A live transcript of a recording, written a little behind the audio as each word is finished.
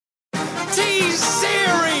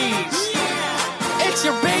T-Series! It's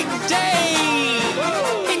your big day!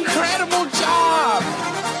 Incredible job!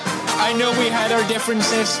 I know we had our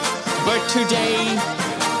differences, but today,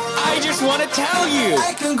 I just want to tell you.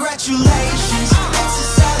 Hey, congratulations, it's a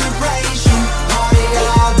celebration. Party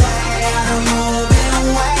all day, I know you've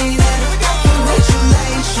been waiting.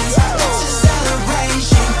 Congratulations, it's a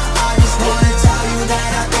celebration. I just want to tell you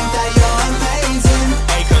that I think that you're amazing.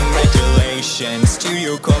 Hey, congratulations to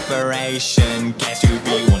your corporation. Guess to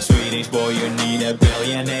be one Swedish boy, you need a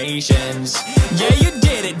billion Asians. Yeah, you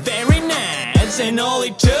did it very nice, and all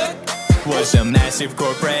it took was a massive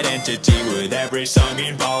corporate entity with every song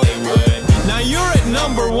in Bollywood. Now you're at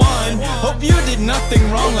 #1. Hope you did nothing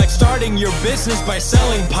wrong, like starting your business by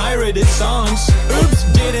selling pirated songs. Oops,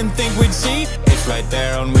 didn't think we'd see. It's right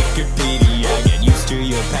there on Wikipedia. Get used to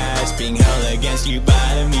your past being held against you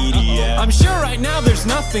by the media. I'm sure right now there's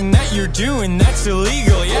nothing that you're doing that's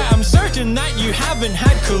illegal. Yeah, I'm certain that you haven't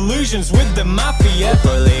had collusions with the mafia.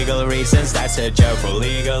 For legal reasons, that's a joke. For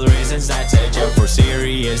legal reasons, that's a joke. For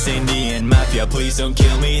serious Indian mafia, please don't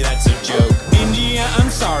kill me, that's a joke. India, I'm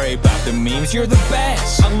sorry about the memes, you're the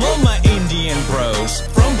best. I love my Indian bros,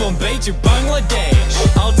 from Bombay to Bangladesh.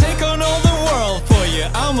 I'll take on all the world for you,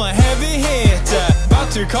 I'm a heavy hitter.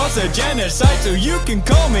 About to cause a genocide, so you can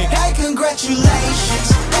call me. Hey,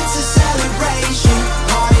 congratulations, it's a celebration.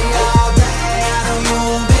 Party all day, I know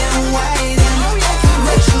you've been waiting.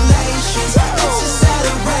 Congratulations, it's a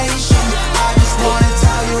celebration. I just want to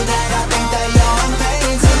tell you that I think that you're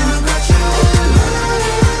amazing.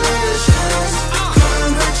 Congratulations,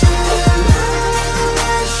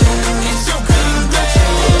 congratulations. It's your big day.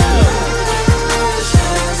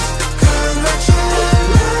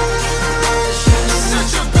 Congratulations.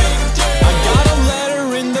 Such a big day. I got a letter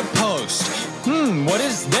in the post. What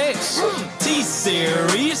is this?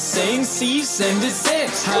 T-Series saying cease and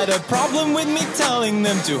desist. Had a problem with me telling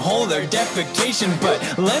them to hold their defecation, but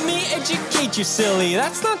let me educate you, silly,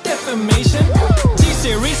 that's not defamation.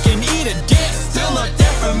 T-Series can eat a dick, still not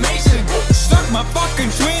defamation. Stuck my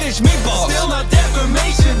fucking Swedish meatballs, still not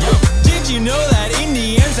defamation. Did you know that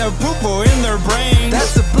Indians have poo-poo in their brains?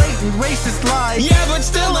 That's a blatant racist lie. Yeah, but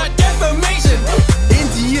still not defamation.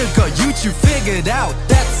 India got YouTube figured out.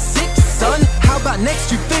 That's sick, son. How about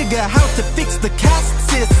next you figure how to fix the caste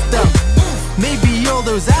system? Maybe all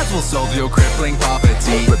those ads will solve your crippling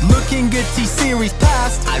poverty. But looking at T-Series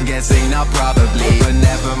past, I'm guessing not probably. But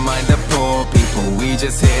never mind the poor people, we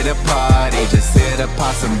just here to party. Just here to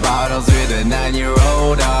pop some bottles with a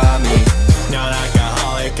 9-year-old army. Not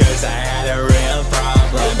alcoholic cause I had a real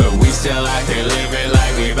problem, but we still out here living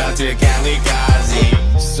like we about to kamikaze.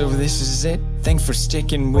 So this is it, thanks for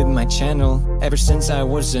sticking with my channel. Ever since I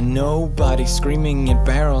was a nobody screaming at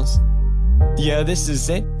barrels. Yeah, this is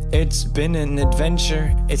it, it's been an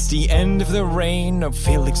adventure. It's the end of the reign of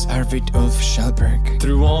Felix Arvid Ulf Schallberg.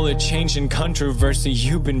 Through all the change and controversy,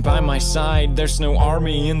 you've been by my side. There's no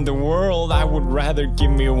army in the world, I would rather give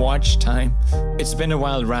me watch time. It's been a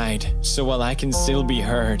wild ride, so while I can still be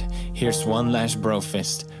heard, here's one last bro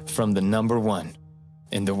fist from the #1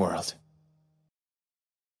 in the world.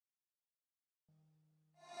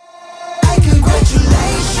 Hey,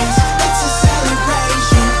 congratulations, it's a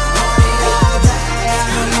celebration. Party all day, I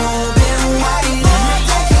know you've been waiting.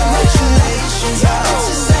 Congratulations, it's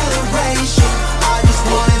a celebration. I just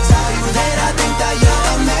want to tell you that I think that you're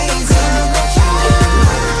amazing.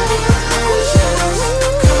 Congratulations,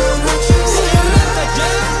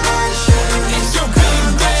 It's your big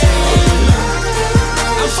day.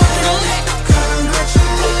 I'm fucking lit.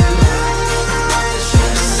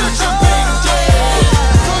 congratulations. Such a big day.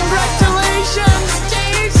 Congratulations,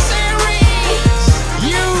 T-Series!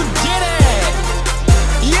 You did it!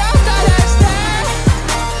 Yeah, that is that!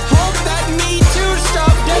 Hope that Me Too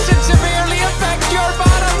stuff doesn't severely affect your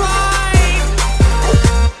bottom line!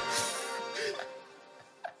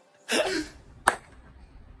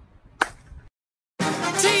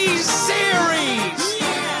 T-Series!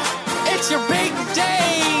 It's your big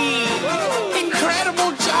day!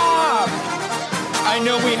 Incredible job! I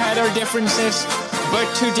know we had our differences, but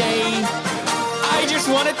today, I just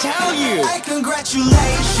want to tell you. Hey,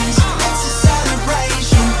 congratulations, it's a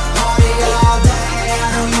celebration. Party all day, I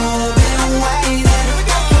know you've been waiting.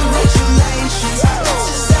 Congratulations, it's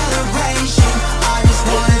a celebration. I just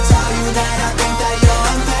want to tell you that I think that you're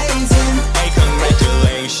amazing. Hey,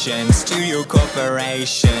 congratulations to your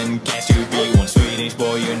corporation. Guess to be one Swedish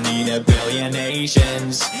boy, you need a billion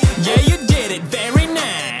Asians. Yeah, you did it very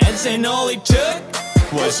nice, and all it took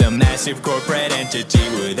was a massive corporate entity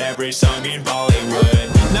with every song in Bollywood.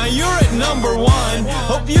 Now you're at number one.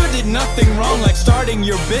 Hope you did nothing wrong, like starting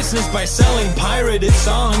your business by selling pirated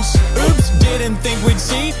songs. Oops, didn't think we'd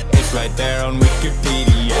see. It's right there on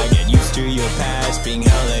Wikipedia. Get used to your past being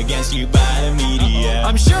held against you by the media.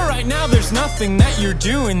 I'm sure right now there's nothing that you're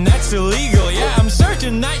doing that's illegal. Yeah, I'm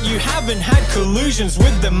certain that you haven't had collusions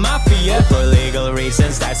with the mafia. For legal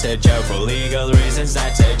reasons, that's a joke. For legal reasons,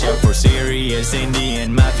 that's a joke. For serious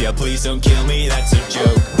Indian mafia, please don't kill me, that's a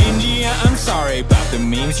joke. India, I'm sorry about the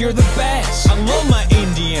memes, you're the best. I love my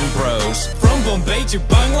Indian bros, from Bombay to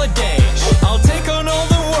Bangladesh. I'll take on all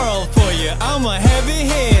the world for you, I'm a heavy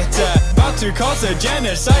hitter. About to cause a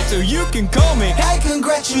genocide, so you can call me. Hey,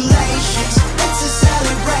 congratulations, it's a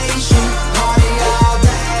celebration. Party all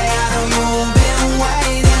day, I know you've been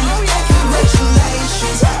waiting. Hey,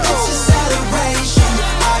 congratulations, it's a celebration.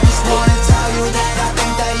 I just wanna tell you that I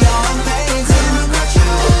think that you're amazing.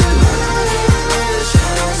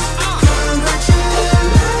 Congratulations, congratulations.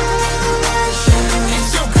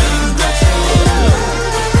 It's your big day.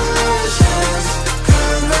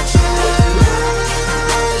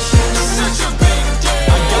 Congratulations. Such a big day. I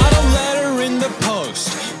got a letter in the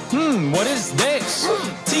post. What is this?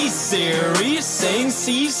 T-Series saying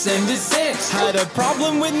cease and desist. Had a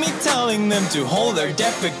problem with me telling them to hold their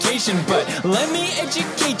defecation, but let me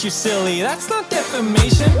educate you, silly, that's not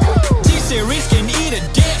defamation. T-Series can eat a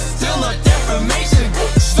dick, still not defamation.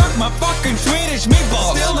 Suck my fucking Swedish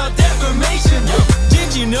meatballs, still not defamation.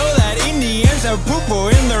 Did you know that Indians have poo-poo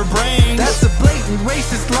in their brains? That's a blatant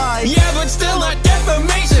racist lie. Yeah, but still not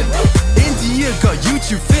defamation. India got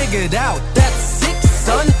YouTube figured out. That's sick,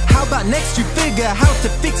 son. How about next you figure how to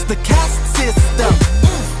fix the caste system?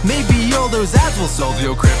 Maybe all those ads will solve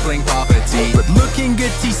your crippling poverty. But looking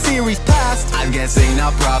at T-Series past, I'm guessing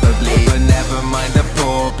not probably. But never mind the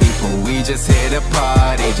poor people, we just here to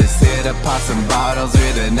party. Just here to pop some bottles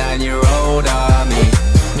with a 9-year-old army.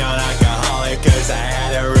 Not alcoholic cause I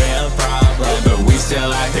had a real problem, but we still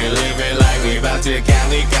like to live it like we about to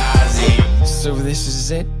kamikaze. So this is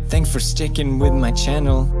it. Thanks for sticking with my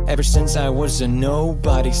channel ever since I was a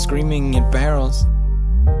nobody screaming at barrels.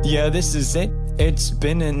 Yeah, this is it. It's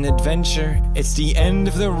been an adventure. It's the end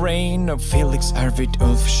of the reign of Felix Arvid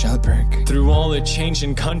Ulf Schallberg. Through all the change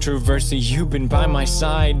and controversy, you've been by my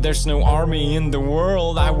side. There's no army in the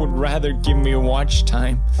world, I would rather give me a watch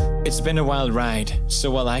time. It's been a wild ride, so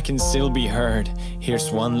while I can still be heard, here's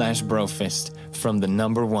one last bro fist from the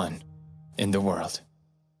number one in the world.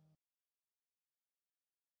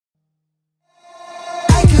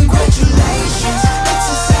 Hey, congratulations, it's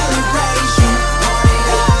a celebration. Party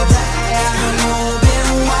all day, I know you've been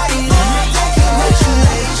waiting. Hey,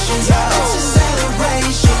 congratulations, it's a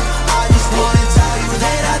celebration. I just wanna tell you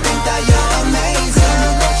that I think that you're amazing.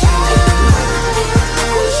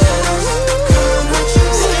 Congratulations,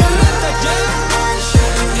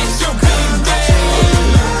 It's your big day.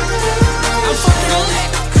 I'm fucking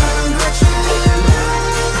lit.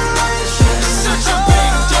 congratulations. Such a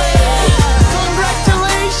big day.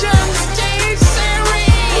 Congratulations,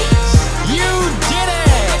 T-Series. You did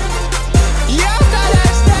it. You got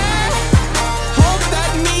us there. Hope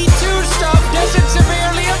that Me Too stuff doesn't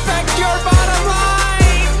severely affect your bottom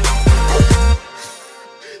line.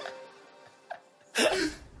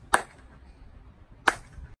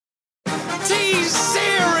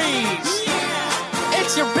 T-Series.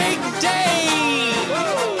 It's your big day.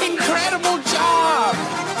 Incredible job.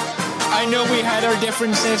 I know we had our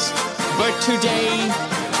differences, but today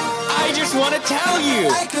I just want to tell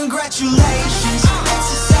you. Hey, congratulations,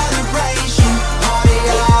 it's a celebration. Party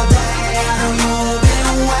all day, I know you've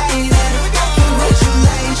been waiting.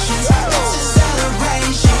 Congratulations, it's a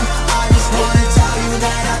celebration. I just wanna tell you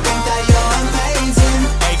that I think that you're amazing.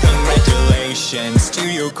 Hey, congratulations to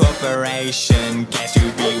your corporation. Guess to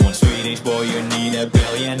be one Swedish boy, you need a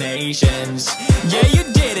billion nations. Yeah, you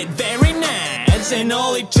did it very nice, and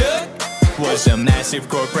all it took was a massive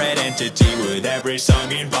corporate entity with every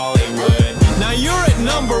song in Bollywood. Now you're at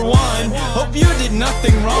number one. Hope you did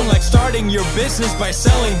nothing wrong, like starting your business by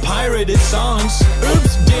selling pirated songs.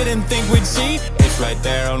 Oops, didn't think we'd see. It's right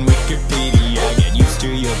there on Wikipedia. Get used to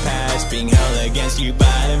your past being held against you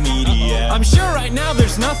by the media. I'm sure right now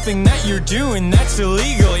there's nothing that you're doing that's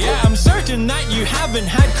illegal. Yeah, I'm certain that you haven't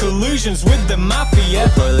had collusions with the mafia.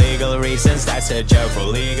 For legal reasons, that's a joke. For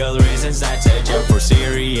legal reasons, that's a joke. For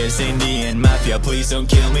serious Indian mafia, please don't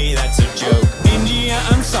kill me, that's a joke. India,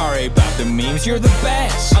 I'm sorry about the memes, you're the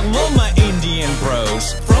best. I love my Indian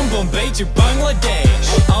bros, from Bombay to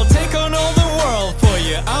Bangladesh. I'll take on all the world for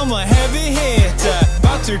you, I'm a heavy hitter.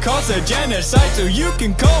 about to cause a genocide, so you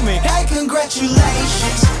can call me. Hey,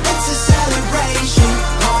 congratulations, it's a celebration.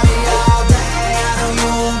 Party all day, I know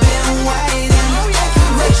you've been waiting. Hey,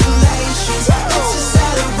 congratulations, it's a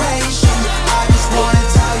celebration. I just wanna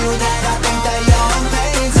tell you that I think that you're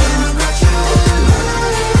amazing.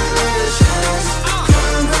 Congratulations,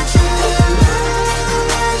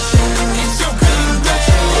 congratulations. It's your big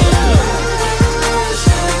day.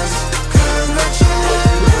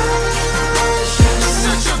 Congratulations.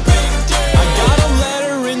 Such a big day. I got a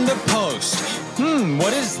letter in the post.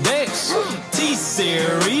 What is this?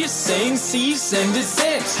 T-Series saying cease and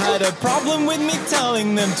desist. Had a problem with me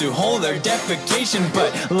telling them to hold their defecation,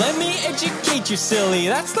 but let me educate you, silly,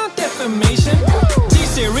 that's not defamation.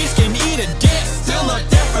 T-Series can eat a dick, still not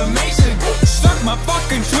defamation. Suck my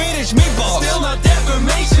fucking Swedish meatballs, still not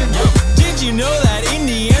defamation. Did you know that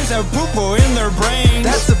Indians have poo-poo in their brains?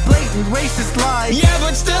 That's a blatant racist lie. Yeah,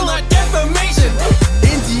 but still not defamation.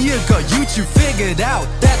 India got YouTube figured out.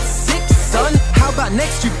 That's sick, son. How about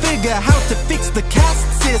next you figure how to fix the caste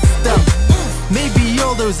system? Maybe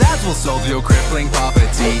all those ads will solve your crippling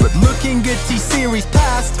poverty. But looking at T-Series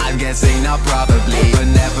past, I'm guessing not probably. But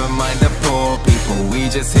never mind the poor people, we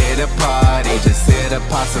just hit a party. Just here to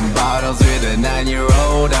pop some bottles with a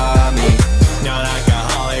 9-year-old army. Not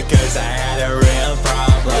alcoholic cause I had a real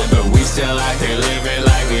problem, but we still out here living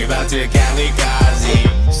like we about to kamikaze.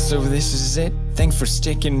 So this is it, thanks for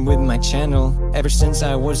sticking with my channel. Ever since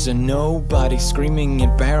I was a nobody screaming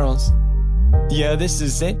at barrels. Yeah, this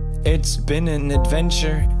is it, it's been an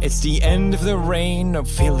adventure. It's the end of the reign of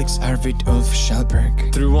Felix Arvid Ulf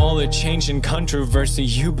Schallberg. Through all the change and controversy,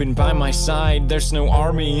 you've been by my side. There's no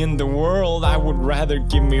army in the world, I would rather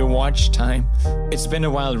give me watch time. It's been a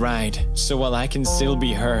wild ride, so while I can still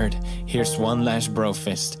be heard, here's one last bro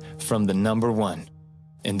fist from the #1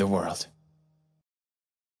 in the world.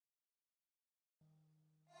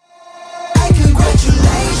 Hey,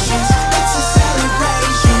 congratulations, it's a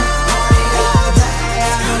celebration. Party all day, I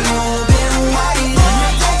know you've been waiting.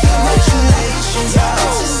 Hey, congratulations,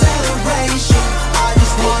 it's a celebration. I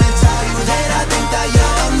just wanna tell you that I think that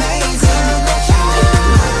you're amazing.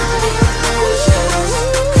 Congratulations,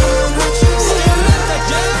 congratulations.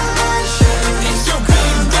 It's your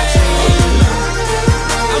big day.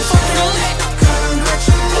 I'm fucking lit.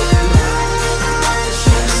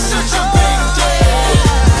 Congratulations. Such a big day.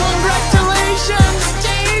 Congratulations,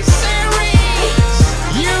 T-Series.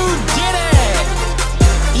 You did it.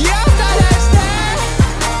 You got us there.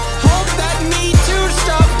 Hope that Me Too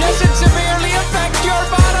stuff doesn't severely affect your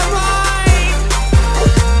bottom line.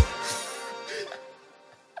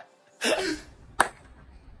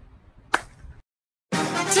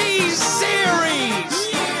 T-Series.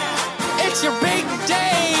 It's your big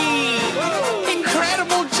day.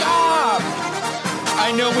 Incredible job.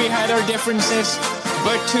 I know we had our differences,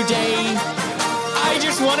 but today I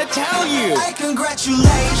just want to tell you. Hey,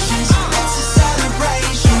 congratulations, it's a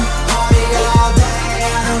celebration. Party all day, I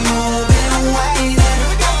know you've been waiting.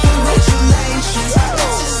 Congratulations,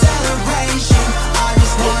 it's a celebration. I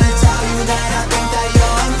just wanna tell you that I think that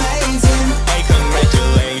you're amazing. Hey,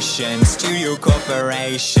 congratulations to your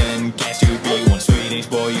corporation. Guess to be one Swedish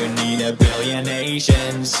boy, you need a billion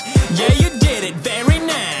nations. Yeah, you did it very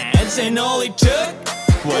nice, and all it took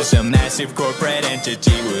was a massive corporate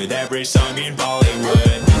entity with every song in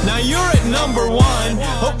Bollywood. Now you're at #1.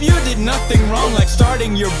 Hope you did nothing wrong, like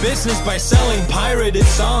starting your business by selling pirated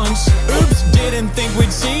songs. Oops, didn't think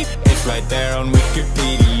we'd see. It's right there on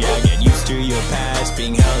Wikipedia. Get used to your past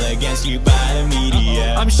being held against you by the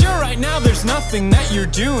media. I'm sure right now there's nothing that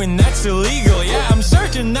you're doing that's illegal. Yeah, I'm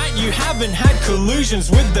certain that you haven't had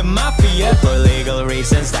collusions with the mafia. For legal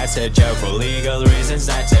reasons, that's a joke. For legal reasons,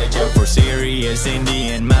 that's a joke. For serious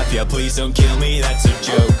Indian mafia, please don't kill me, that's a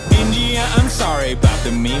joke. India, I'm sorry about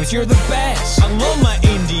the memes, you're the best. I love my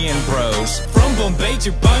Indian bros, from Bombay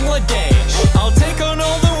to Bangladesh. I'll take on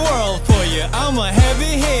all the world for you, I'm a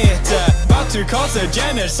heavy hitter. About to cause a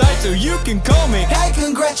genocide, so you can call me. Hey,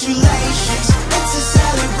 congratulations, it's a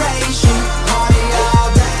celebration. Party all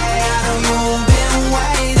day, I know you've been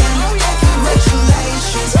waiting. Hey,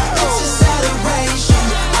 congratulations, it's a celebration.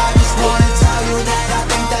 I just wanna tell you that I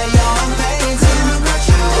think that you're amazing.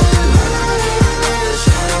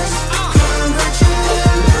 Congratulations,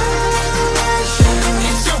 congratulations.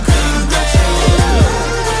 It's your big day.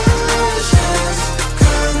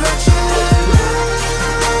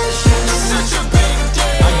 Congratulations. Such a big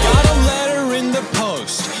day. I got a letter in the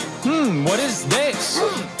post. What is this?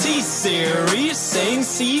 T-Series saying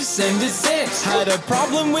cease and desist. Had a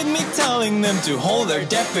problem with me telling them to hold their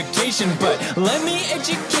defecation, but let me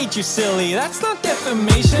educate you, silly, that's not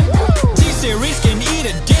defamation. T-Series can eat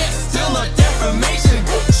a dick, still not defamation.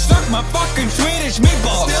 Suck my fucking Swedish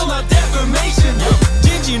meatballs. Still not defamation.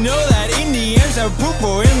 Did you know that Indians have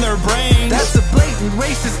poo-poo in their brains? That's a blatant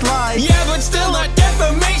racist lie. Yeah, but still not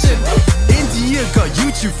defamation. India got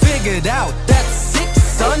YouTube figured out. That's sick,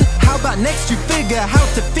 son. How about next you figure how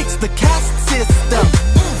to fix the caste system?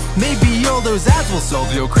 Maybe all those ads will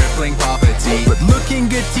solve your crippling poverty. But looking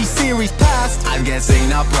good T-Series past, I'm guessing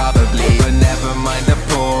not probably. But never mind the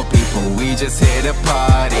poor people, we just here to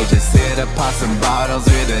party. Just here to pop some bottles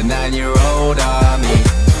with a 9-year-old army.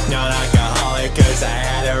 Not alcoholic cause I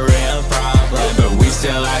had a real problem, But we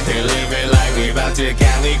still out here living like we about to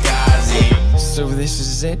kamikaze. So this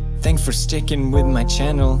is it. Thanks for sticking with my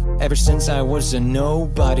channel. Ever since I was a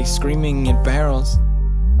nobody screaming at barrels.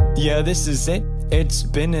 Yeah, this is it. It's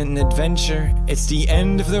been an adventure. It's the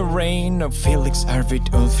end of the reign of Felix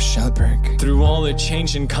Arvid Ulf Schallberg. Through all the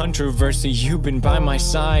change and controversy, you've been by my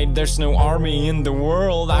side. There's no army in the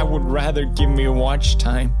world. I would rather give me watch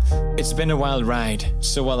time. It's been a wild ride,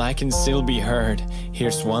 so while I can still be heard,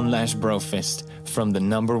 here's one last bro fist from the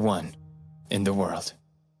 #1 in the world.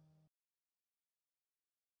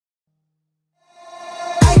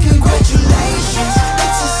 Hey, congratulations,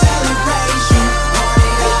 it's a celebration.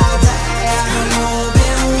 Party all day, I know you've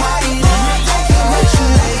been waiting. Hey,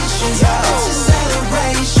 congratulations, it's a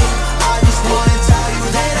celebration. I just wanna tell you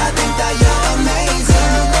that I think that you're amazing.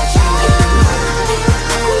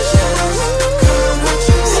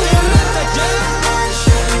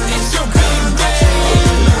 It's your big day.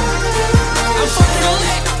 I'm fucking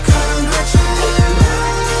lit.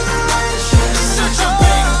 Such a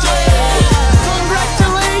big day.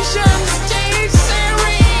 Congratulations,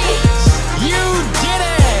 T-Series. You did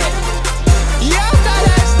it. Ya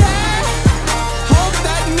está. Hope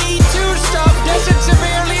that Me Too stuff doesn't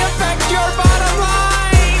severely affect your bottom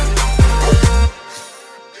line.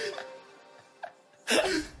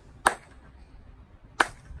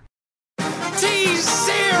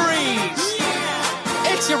 T-Series.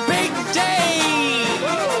 It's your big day.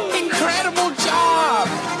 Incredible job.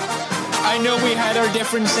 I know we had our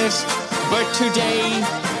differences, but today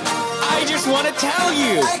I just want to tell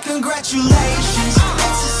you. Hey, congratulations,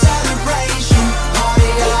 it's a celebration.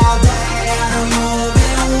 Party all day, I know you've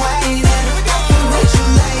been waiting.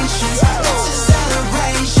 Congratulations, it's a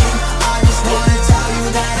celebration. I just wanna tell you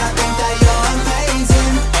that I think that you're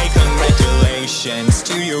amazing. Hey, congratulations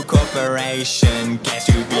to your corporation. Guess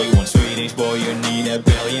to be one Swedish boy, you need a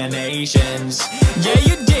billion Asians. Yeah,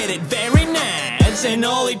 you did it very nice, and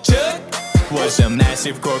all it took was a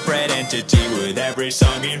massive corporate entity with every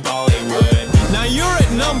song in Bollywood. Now you're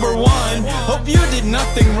at #1. Hope you did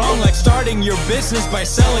nothing wrong, like starting your business by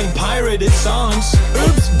selling pirated songs.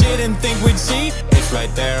 Oops, didn't think we'd see. It's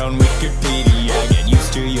right there on Wikipedia. Get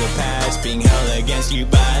used to your past being held against you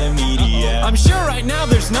by the media. I'm sure right now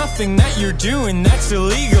there's nothing that you're doing that's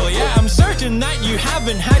illegal. Yeah, I'm certain that you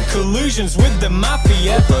haven't had collusions with the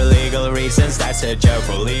mafia. For legal reasons, that's a joke.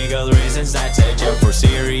 For legal reasons, that's a joke. For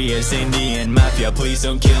serious Indian mafia, please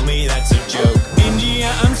don't kill me, that's a joke.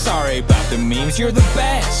 India, I'm sorry about the memes, you're the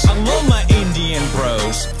best. I love my Indian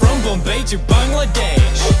bros, from Bombay to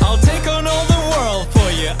Bangladesh. I'll take on all the world for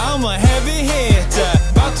you, I'm a heavy hitter.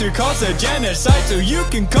 About to cause a genocide, so you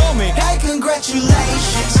can call me. Hey,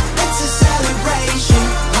 congratulations, it's a celebration.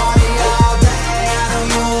 Party all day, I know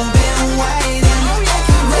you've been waiting. Hey,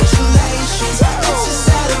 congratulations, it's a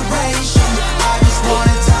celebration. I just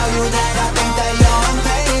wanna tell you that I think that you're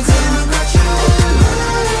amazing.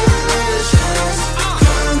 Congratulations,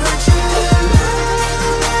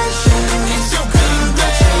 congratulations. It's your big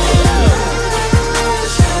day.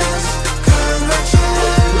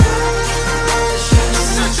 Congratulations.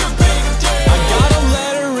 Such a big day. I got a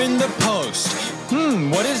letter in the post.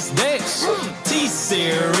 What is this?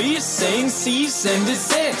 T-Series saying cease and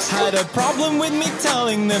desist. Had a problem with me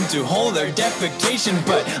telling them to hold their defecation,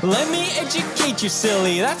 but let me educate you,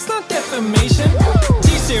 silly, that's not defamation.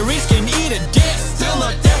 T-Series can eat a dick, still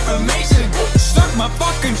not defamation. Suck my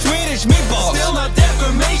fucking Swedish meatballs, still not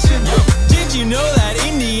defamation. Did you know that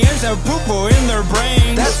Indians have poo-poo in their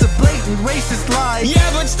brains? That's a blatant racist lie.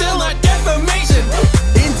 Yeah, but still not defamation.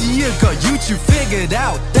 India got YouTube figured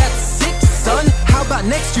out. That's sick, son. How about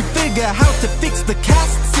next you figure how to fix the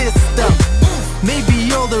caste system?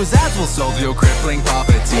 Maybe all those ads will solve your crippling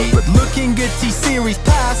poverty. But looking good T-Series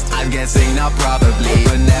past, I'm guessing not probably.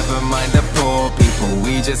 But never mind the poor people,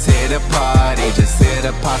 we just here to party. Just here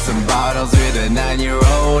to pop some bottles with a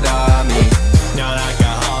 9-year-old army. Not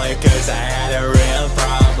alcoholic cause I had a real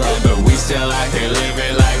problem, But we still out here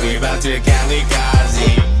living like we about to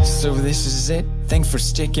kamikaze. so this is it. Thanks for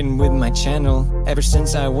sticking with my channel. Ever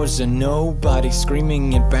since I was a nobody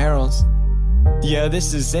screaming at barrels. Yeah,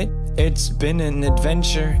 this is it. It's been an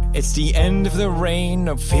adventure. It's the end of the reign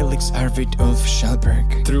of Felix Arvid Ulf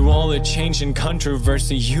Schallberg. Through all the change and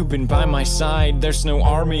controversy, you've been by my side. There's no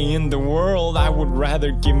army in the world, I would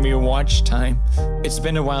rather give me watch time. It's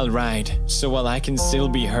been a wild ride, so while I can still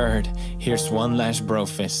be heard, here's one last bro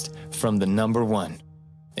fist from the #1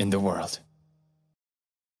 in the world.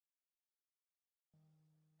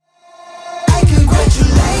 Hey,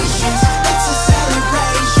 congratulations, it's a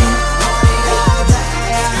celebration. Party all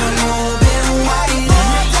day, I know you've been waiting.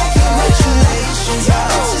 Hey, congratulations,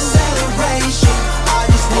 it's a celebration. I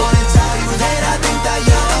just wanna tell you that I think that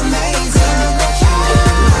you're amazing.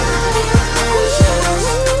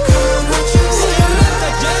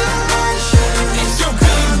 It's your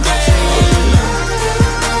big day.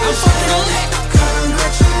 I'm fucking lit.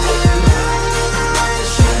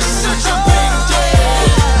 Such a big day.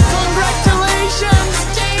 Congratulations,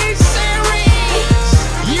 T-Series.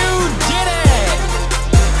 You did it.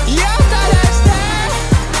 Yeah, that's that.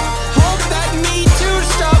 Hope that Me Too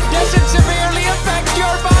stuff doesn't severely affect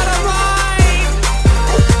your bottom line.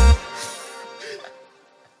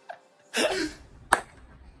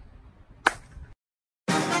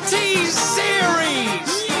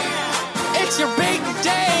 T-Series. It's your big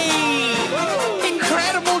day.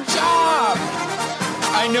 Incredible job.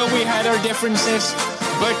 I know we had our differences,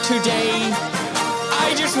 but today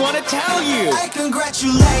I just want to tell you. Hey,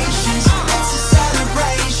 congratulations, it's a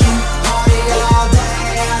celebration. Party all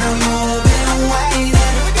day, I know you've been waiting.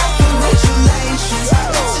 Congratulations,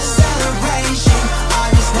 it's a celebration. I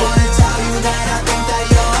just wanna tell you that I think that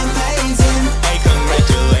you're amazing. Hey,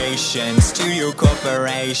 congratulations to your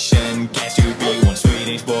corporation. Guess to be one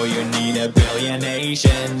Swedish boy, you need a billion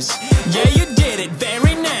nations. Yeah, you did it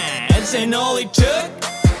very nice, and all it took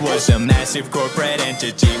was a massive corporate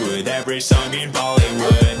entity with every song in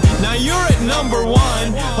Bollywood. Now you're at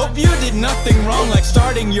 #1. Hope you did nothing wrong, like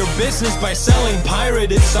starting your business by selling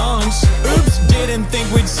pirated songs. Oops, didn't think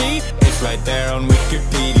we'd see. It's right there on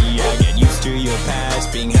Wikipedia. Get used to your past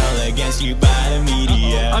being held against you by the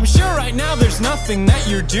media. I'm sure right now there's nothing that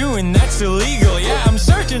you're doing that's illegal. Yeah, I'm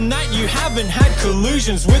certain that you haven't had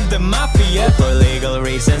collusions with the mafia. For legal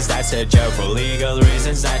reasons, that's a joke. For legal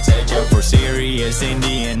reasons, that's a joke. For serious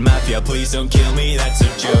Indian mafia, please don't kill me, that's a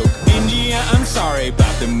joke. India, I'm sorry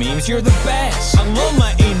about the memes, you're the best. I love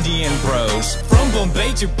my Indian bros, from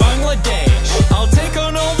Bombay to Bangladesh. I'll take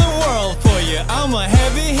on all the world for you, I'm a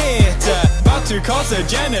heavy hitter. About to cause a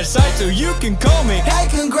genocide, so you can call me. Hey,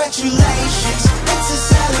 congratulations, it's a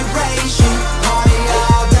celebration. Party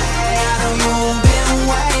all day, I know you've been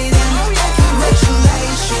waiting. Hey,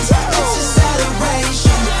 congratulations, it's a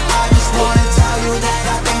celebration. I just wanna tell you that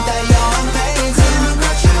I think that you're amazing.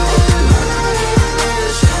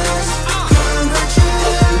 Congratulations,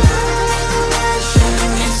 congratulations.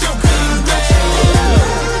 It's your big day.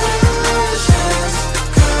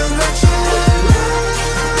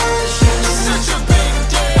 Congratulations. Such a big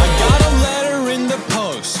day. I got a letter in the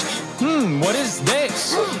post. What is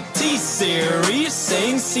this? T-Series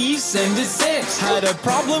saying cease and desist. Had a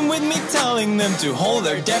problem with me telling them to hold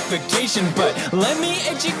their defecation, but let me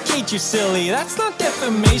educate you, silly, that's not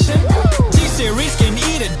defamation. T-Series can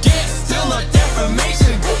eat a dick, still not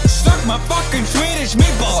defamation. Suck my fucking Swedish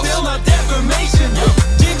meatballs, still not defamation.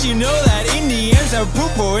 Did you know that Indians have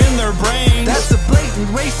poo-poo in their brains? That's a blatant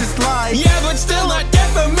racist lie. Yeah, but still not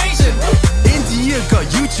defamation. India got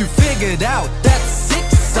YouTube figured out. That's sick,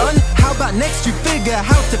 son. How about next you figure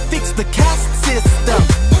how to fix the caste system?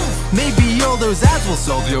 Maybe all those ads will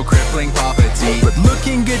solve your crippling poverty. But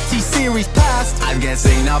looking good T-Series past, I'm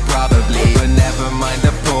guessing not probably. But never mind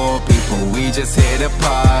the poor people, we just hit a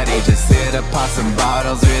party. Just hit a pop some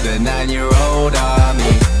bottles with a 9-year-old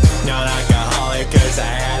army. Not alcoholic cause I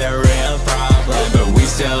had a real problem, but we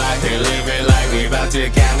still out there living like we about to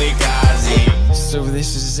kamikaze. So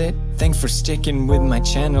this is it, thanks for sticking with my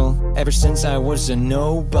channel. Ever since I was a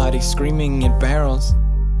nobody screaming at barrels.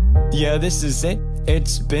 Yeah, this is it,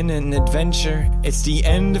 it's been an adventure. It's the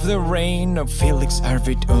end of the reign of Felix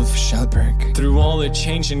Arvid Ulf Schallberg. Through all the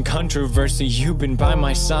change and controversy, you've been by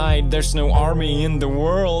my side. There's no army in the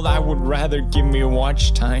world, I would rather give me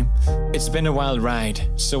watch time. It's been a wild ride,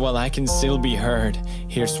 so while I can still be heard,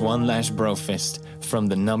 here's one last bro fist from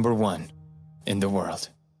the #1 in the world.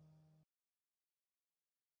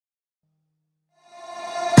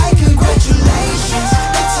 Hey, congratulations,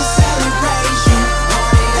 it's a celebration.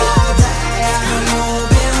 Party all day, I know you've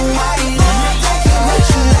been waiting. Hey,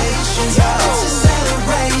 congratulations, it's a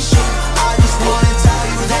celebration. I just wanna tell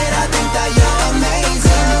you that I think that you're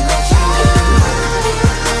amazing.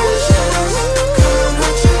 Congratulations,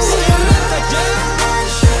 congratulations.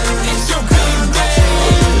 It's your big day.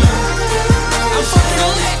 I'm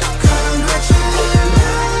fucking lit.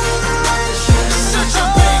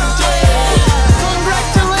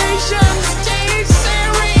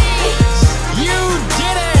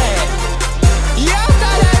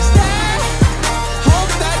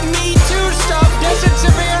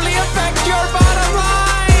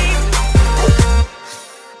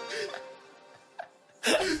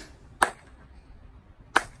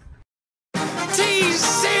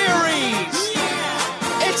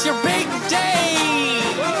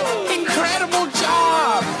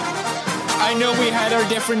 I know we had our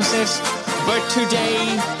differences, but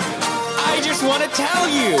today I just want to tell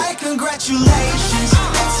you. Hey, congratulations,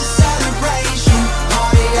 it's a celebration.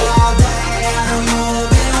 Party all day, I know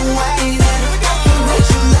you've been waiting.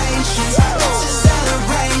 Congratulations, it's a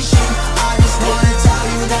celebration. I just wanna tell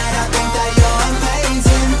you that I think that you're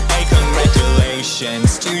amazing. Hey,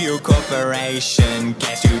 congratulations to your corporation.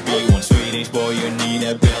 Guess to be one Swedish boy, you need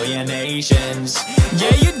a billion Asians.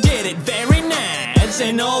 Yeah, you did it very nice,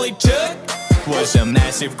 and all it took was a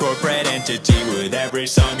massive corporate entity with every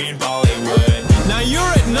song in Bollywood. Now you're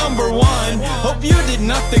at #1. Hope you did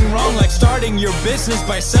nothing wrong, like starting your business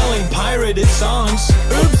by selling pirated songs.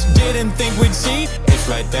 Oops, didn't think we'd see. It's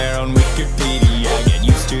right there on Wikipedia. Get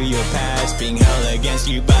used to your past being held against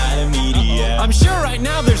you by the media. I'm sure right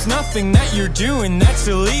now there's nothing that you're doing that's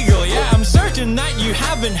illegal. Yeah, I'm certain that you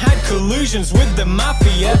haven't had collusions with the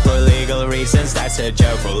mafia. For legal reasons, that's a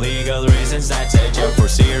joke. For legal reasons, that's a joke. For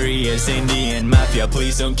serious Indian mafia,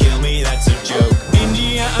 please don't kill me, that's a joke.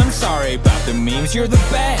 India, I'm sorry about the memes, you're the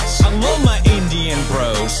best. I love my Indian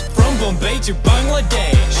bros, from Bombay to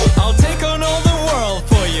Bangladesh. I'll take on all the world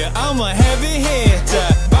for you, I'm a heavy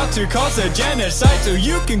hitter. About to cause a genocide, so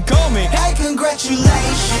you can call me. Hey,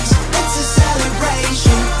 congratulations, it's a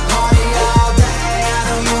celebration. Party all day, I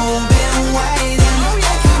know you've been waiting.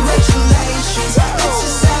 Hey, congratulations, it's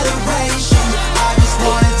a celebration. I just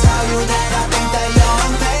wanna tell you that I think that you're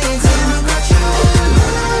amazing.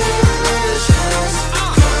 Congratulations,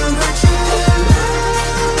 congratulations.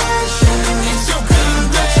 It's your big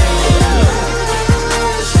day.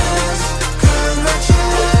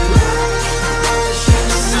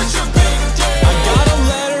 Congratulations. Such a big day. I got a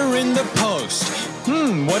letter in the post.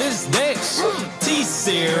 What is this?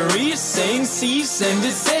 T-Series saying cease and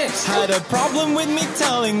desist. Had a problem with me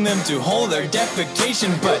telling them to hold their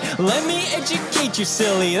defecation, but let me educate you,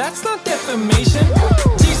 silly, that's not defamation.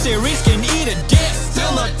 T-Series can eat a dick,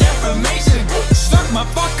 still not defamation. Stuck my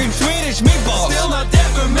fucking Swedish meatballs, still not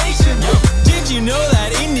defamation. Did you know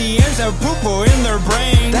that Indians have poo-poo in their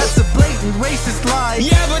brains? That's a blatant racist lie.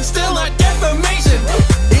 Yeah, but still not defamation.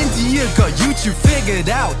 India got YouTube figured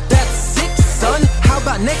out. That's sick, son. How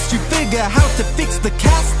about next you figure how to fix the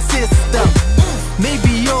caste system?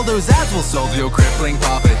 Maybe all those ads will solve your crippling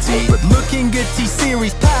poverty. But looking at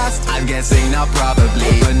T-Series past, I'm guessing not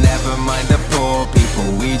probably. But never mind the poor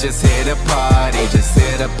people, we just hit a party. Just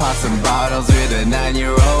hit to pop some bottles with a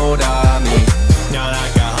 9-year-old army. Not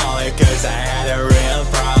alcoholic cause I had a real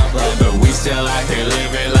problem, but we still out here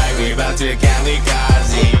living like we about to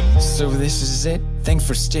kamikaze. So this is it, thanks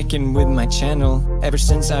for sticking with my channel. Ever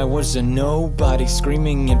since I was a nobody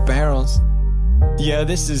screaming at barrels. Yeah,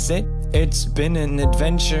 this is it, it's been an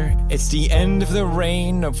adventure. It's the end of the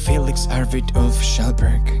reign of Felix Arvid Ulf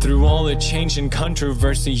Schallberg. Through all the change and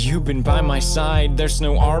controversy, you've been by my side. There's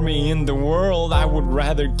no army in the world, I would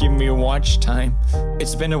rather give me watch time.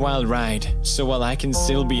 It's been a wild ride, so while I can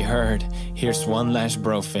still be heard, here's one last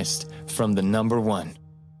bro fist from the #1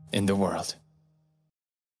 in the world.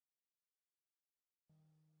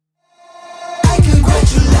 Hey,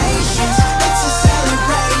 congratulations, it's a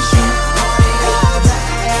celebration. Party all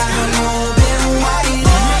day, I know you've been waiting.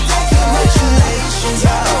 Hey, congratulations,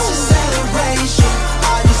 it's a celebration. I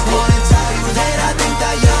just wanna tell you that I think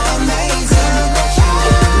that you're amazing.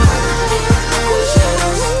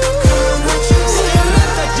 Congratulations,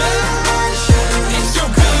 It's your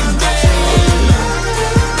big day.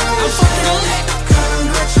 I'm fucking lit.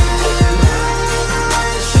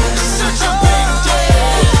 congratulations. Such a big day.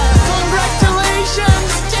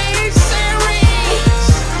 Congratulations, T-Series.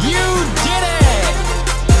 You did it.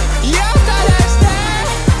 Ya está.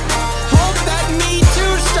 Hope that Me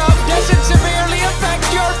Too stuff doesn't severely affect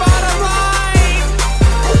your bottom line.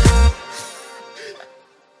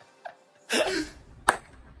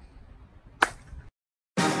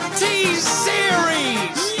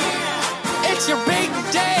 T-Series. It's your big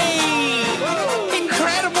day.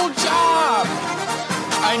 Incredible job.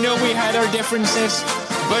 I know we had our differences,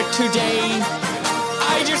 but today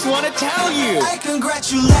I just want to tell you. Hey,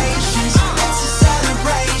 congratulations, it's a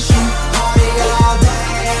celebration. Party all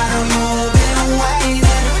day, I know you've been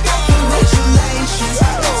waiting. Congratulations,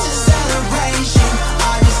 it's a celebration. I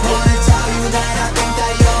just wanna tell you that I think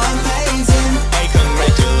that you're amazing. Hey,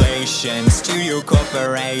 congratulations to your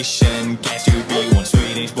corporation. Guess to be one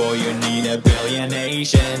Swedish boy, you need a billion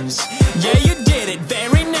Asians. Yeah, you did it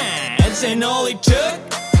very nice, and all it took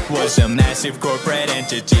was a massive corporate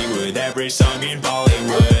entity with every song in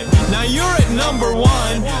Bollywood. Now you're at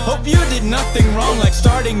 #1. Hope you did nothing wrong, like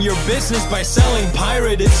starting your business by selling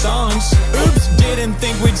pirated songs. Oops, didn't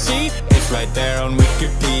think we'd see. It's It's right there on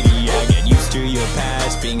Wikipedia. Get used to your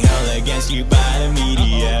past being held against you by the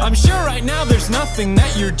media. I'm sure right now there's nothing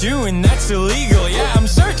that you're doing that's illegal. Yeah, I'm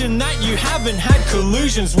certain that you haven't had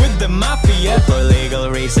collusions with the mafia. For legal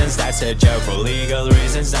reasons, that's a joke. For legal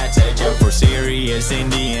reasons, that's a joke. For serious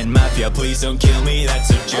Indian mafia, please don't kill me,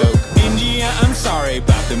 that's a joke. India, I'm sorry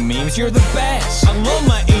about the memes, you're the best. I love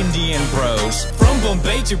my Indian bros, from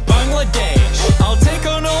Bombay to Bangladesh. I'll take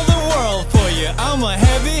on all the world for you, I'm a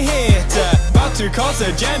heavy hitter. About to cause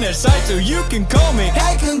a genocide, so you can call me.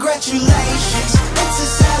 Hey, congratulations, it's a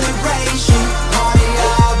celebration. Party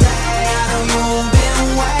all day, I know you've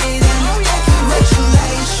been waiting. Hey,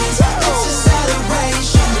 congratulations, it's a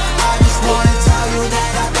celebration. I just wanna tell you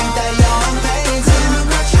that I think that you're amazing.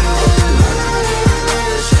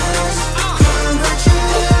 Congratulations,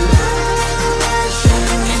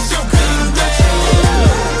 congratulations. It's your big day.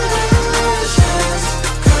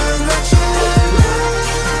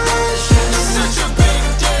 Congratulations. Such a big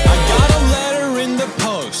day. I got a letter in the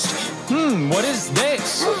post. What is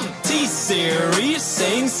this? T-Series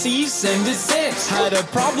saying cease and desist. Had a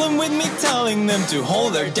problem with me telling them to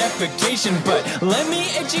hold their defecation, but let me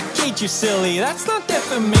educate you, silly, that's not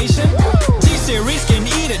defamation. T-Series can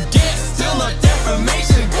eat a dick, still not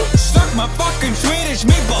defamation. Suck my fucking Swedish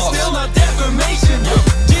meatballs, still not defamation.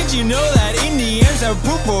 Did you know that Indians have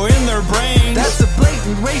poo-poo in their brains? That's a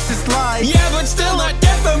blatant racist lie. Yeah, but still not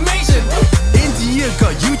defamation. India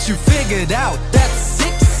got YouTube figured out. That's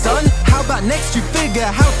sick, son. How about next you figure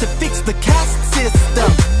how to fix the caste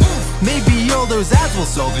system? Maybe all those ads will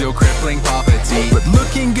solve your crippling poverty. But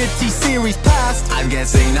looking at T-Series past, I'm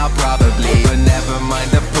guessing not probably. But never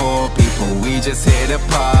mind the poor people, we just hit a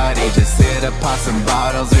party. Just hit a pop some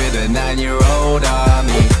bottles with a 9-year-old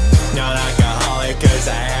army. Not alcoholic cause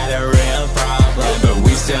I had a real problem, but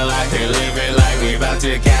we still out here living like we about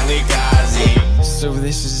to kamikaze. So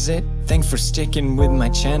this is it, thanks for sticking with my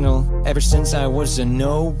channel. Ever since I was a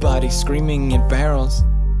nobody screaming at barrels.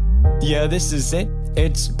 Yeah, this is it,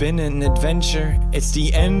 it's been an adventure. It's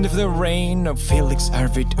the end of the reign of Felix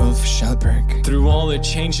Arvid Ulf Schallberg. Through all the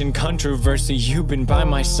change and controversy, you've been by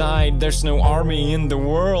my side. There's no army in the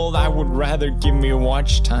world, I would rather give me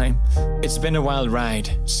watch time. It's been a wild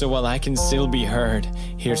ride, so while I can still be heard,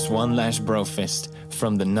 here's one last bro fist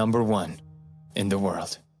from the #1 in the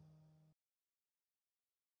world.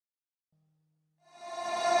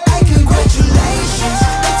 Hey, congratulations,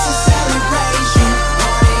 it's a celebration.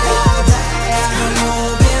 Party all day, I know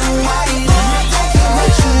you've been waiting. Hey,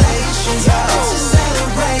 congratulations, it's a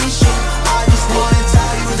celebration. I just wanna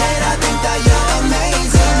tell you that I think that you're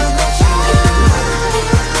amazing.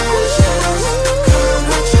 Congratulations,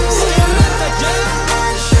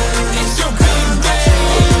 It's your big day.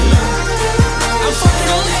 I'm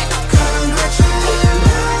fucking lit.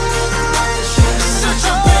 congratulations. Such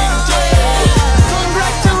a big day.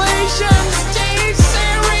 Congratulations,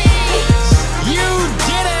 T-Series. You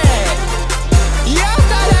did it. Ya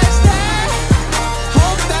ganaste.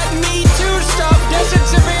 Hope that Me Too stuff doesn't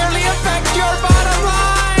severely affect your bottom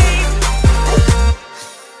line.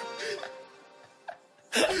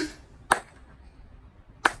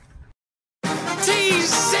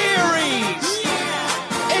 T-Series.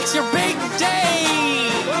 It's your big day.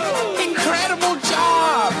 Incredible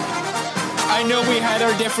job. I know we had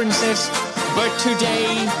our differences, but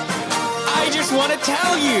today I just want to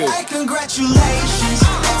tell you. Hey, congratulations,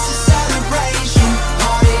 it's a celebration.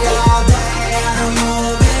 Party all day, I know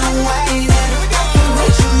you've been waiting.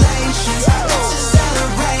 Congratulations, it's a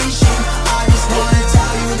celebration. I just wanna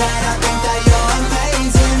tell you that I think that you're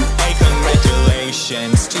amazing. Hey,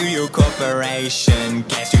 congratulations to your corporation.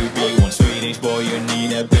 Guess to be one Swedish boy, you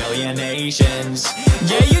need a billion Asians.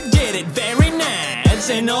 Yeah, you did it very nice,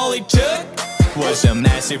 and all it took Was a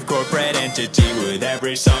massive corporate entity with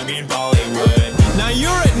every song in Bollywood. Now you're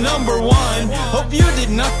at #1. Hope you did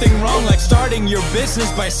nothing wrong, like starting your business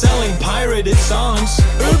by selling pirated songs.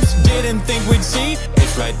 Oops, didn't think we'd see.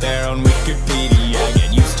 It's right there on Wikipedia.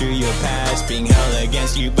 Get used to your past being held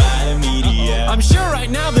against you by the media. I'm sure right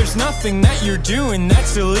now there's nothing that you're doing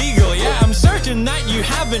that's illegal. Yeah, I'm certain that you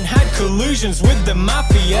haven't had collusions with the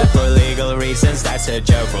mafia. For legal reasons, that's a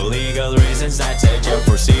joke. For legal reasons, that's a joke.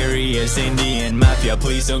 For serious Indian mafia,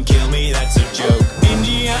 please don't kill me, that's a joke.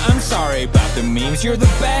 India, I'm sorry about the memes, you're the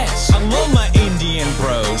best. I love my Indian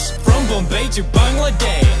bros, from Bombay to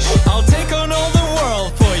Bangladesh. I'll take on all the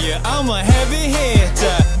world for you, I'm a heavy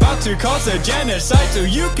hitter. About to cause a genocide, so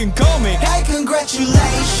you can call me. Hey,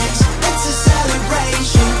 congratulations, it's a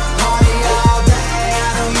celebration. Party all day, I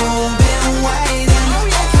know you've been waiting.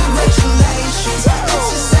 Hey, congratulations,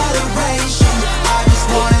 it's a celebration. I just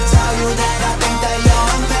wanna tell you that I think that you're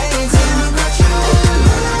amazing. Congratulations.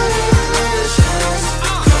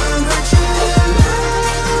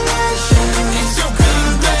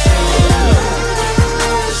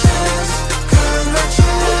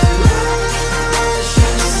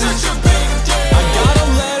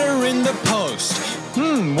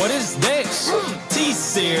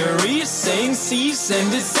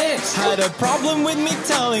 a problem with me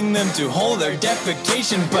telling them to hold their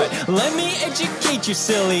defecation, but let me educate you,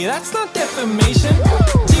 silly, that's not defamation.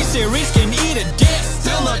 T-Series can eat a dick,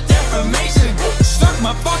 still not defamation. Suck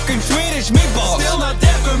my fucking Swedish meatballs, still not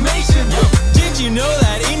defamation. Did you know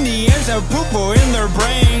that Indians have poo-poo in their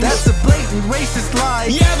brains? That's a blatant racist lie.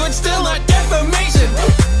 Yeah, but still not defamation.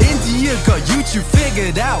 India got YouTube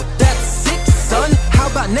figured out. That's sick, son. How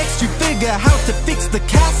about next you figure how to fix the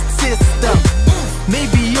caste system?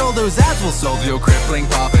 Maybe all those ads will solve your crippling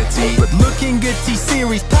poverty. But looking good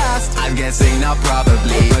T-Series past, I'm guessing not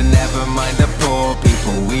probably. But never mind the poor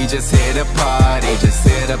people, we just hit a party. Just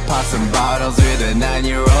hit to pop some bottles with a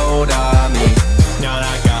 9-year-old army. Not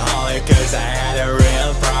alcoholic cause I had a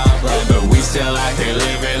real problem, but we still out here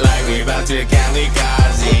living like we about to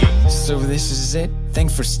kamikaze. So this is it,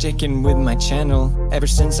 thanks for sticking with my channel. Ever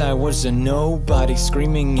since I was a nobody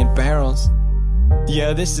screaming at barrels.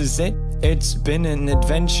 Yeah, this is it, it's been an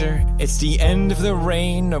adventure. It's the end of the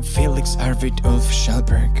reign of Felix Arvid Ulf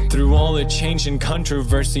Schallberg. Through all the change and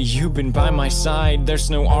controversy, you've been by my side. There's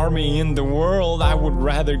no army in the world, I would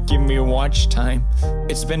rather give me watch time.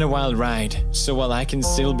 It's been a wild ride, so while I can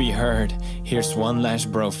still be heard, here's one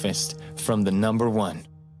last brofist from the #1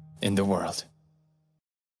 in the world.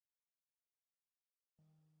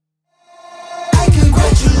 Hey,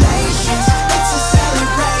 congratulations, it's a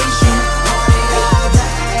celebration. Party all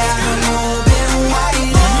day, I know you've been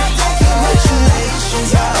waiting. Hey, congratulations,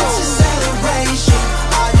 it's a celebration.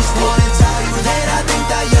 I just wanna tell you that I think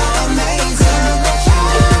that you're amazing.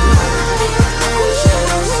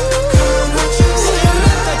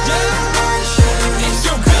 It's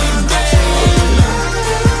your big day.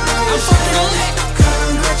 I'm fucking lit.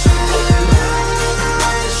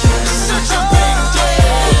 Such a big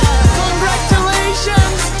day.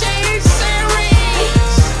 Congratulations, T-Series.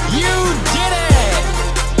 You did it.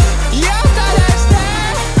 You got us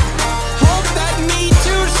there. Hope that Me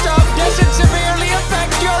Too stuff doesn't severely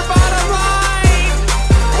affect your bottom line.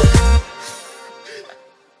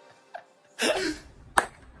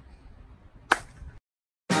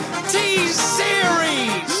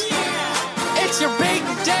 T-Series. It's your big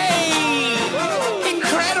day.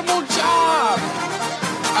 Incredible job.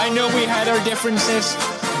 I know we had our differences,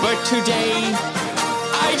 but today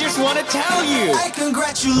I just want to tell you. Hey,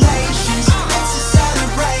 congratulations, it's a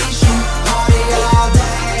celebration. Party all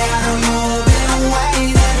day, I know you've been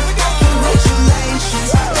waiting. Hey, congratulations,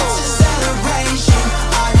 it's a celebration.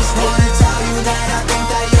 I just wanna tell you that I think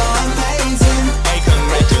that you're amazing. Hey,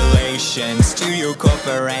 congratulations to your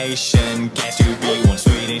corporation. Guess to be one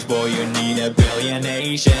Swedish boy, you need a billion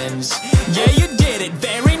Asians. Yeah, you did it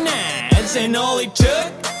very nice, and all it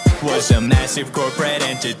took was a massive corporate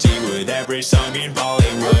entity with every song in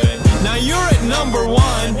Bollywood. Now you're at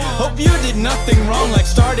 #1. Hope you did nothing wrong, like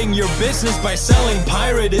starting your business by selling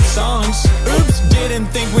pirated songs. Oops, didn't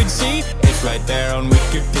think we'd see. It's right there on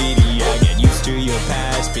Wikipedia. Get used to your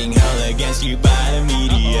past being held against you by the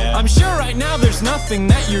media. I'm sure right now there's nothing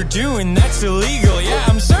that you're doing that's illegal. Yeah,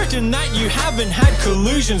 I'm certain that you haven't had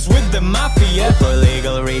collusions with the mafia. For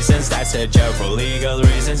legal reasons, that's a joke. For legal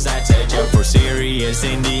reasons, that's a joke. For serious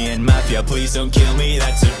Indian mafia, please don't kill me,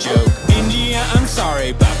 that's a joke. India, I'm sorry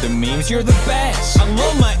about the memes, you're the best. I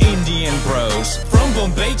love my Indian bros, from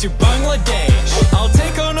Bombay to Bangladesh. I'll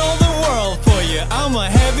take on all the world for you, I'm a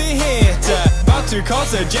heavy hitter. About to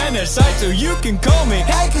cause a genocide, so you can call me.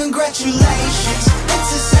 Hey, congratulations,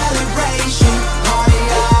 it's a celebration. Party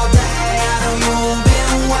all day, I know you've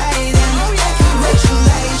been waiting. Hey,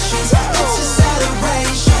 congratulations, it's a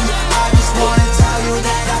celebration. I just wanna tell you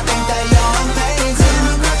that I think that you're amazing.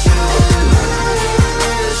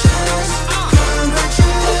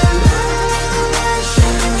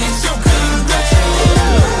 It's your big day.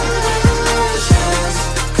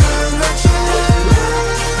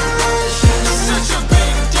 Such a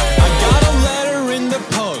big day. I got a letter in the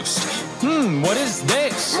post. What is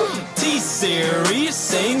this? T-Series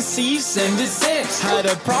saying cease and desist. Had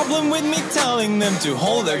a problem with me telling them to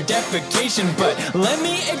hold their defecation, but let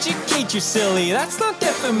me educate you, silly, that's not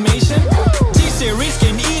defamation. T-Series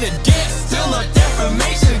can eat a dick, still not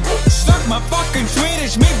defamation. Suck my fucking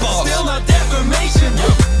Swedish meatballs, still not defamation.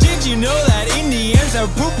 Did you know that Indians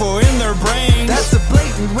have poo-poo in their brains? That's a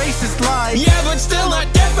blatant racist lie. Yeah, but still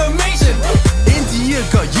not defamation. India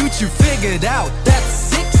got YouTube figured out. That's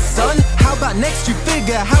sick, son. How about next you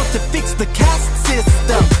figure how to fix the caste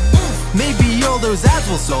system? Maybe all those ads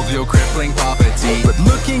will solve your crippling poverty. But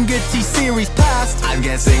looking good T-Series past, I'm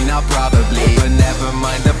guessing not probably. But never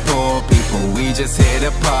mind the poor people, we just hit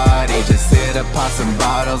a party. Just hit to pop some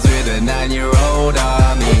bottles with a 9-year-old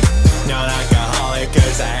army. Not alcoholic alcoholic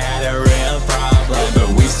cause I had a real problem, but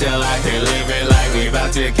we still out here living like we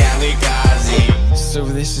about to kamikaze. So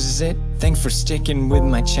this is it, thanks for sticking with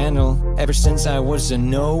my channel. Ever since I was a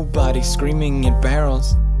nobody screaming at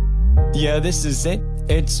barrels. Yeah, this is it,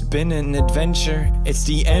 it's been an adventure. It's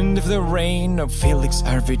the end of the reign of Felix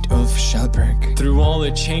Arvid Ulf Schallberg. Through all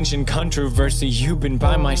the change and controversy, you've been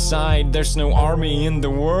by my side. There's no army in the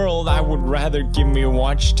world, I would rather give me a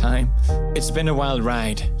watch time. It's been a wild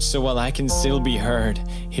ride, so while I can still be heard,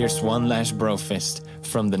 here's one last bro fist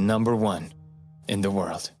from the #1 in the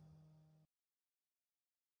world.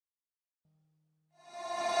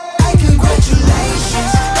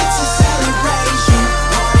 Congratulations, it's a celebration.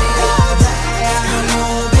 Party all day, I know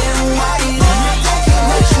you've been waiting.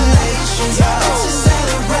 Congratulations, it's a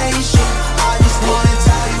celebration. I just wanna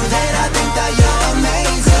tell you that I think that you're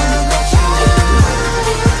amazing.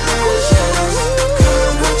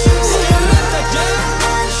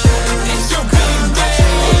 It's your big day.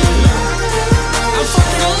 I'm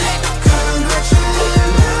fucking lit.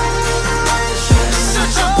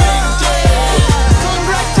 Such a big day.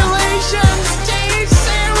 Congratulations,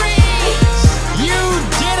 T-Series. You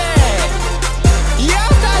did it. You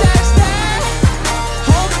got us there.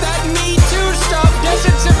 Hope that Me Too stuff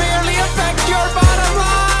doesn't severely affect your bottom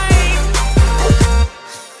line.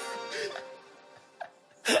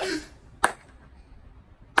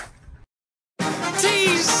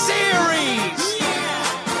 T-Series.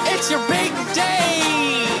 It's your big day.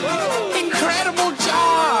 Incredible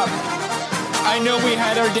job. I know we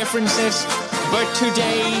had our differences, but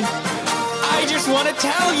today I just want to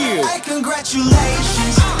tell you. Hey,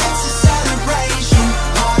 congratulations, it's a celebration.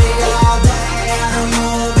 Party all day, I know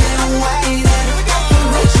you've been waiting.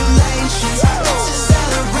 Congratulations, it's a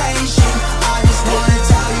celebration. I just wanna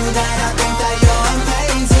tell you that I think that you're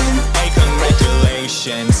amazing. Hey,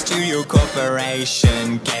 congratulations to your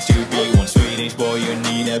corporation. Guess to be one Swedish boy, you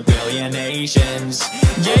need a billion Asians.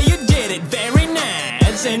 Yeah, you did it very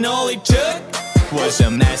nice, and all it took was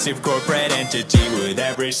a massive corporate entity with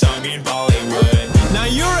every song in Bollywood. Now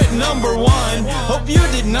you're at #1. Hope you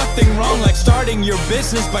did nothing wrong, like starting your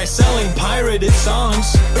business by selling pirated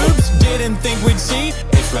songs. Oops, didn't think we'd see.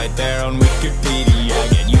 It's right there on Wikipedia.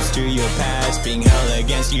 Get used to your past being held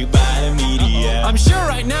against you by the media. I'm sure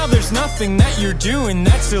right now there's nothing that you're doing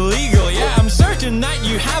that's illegal. Yeah, I'm certain that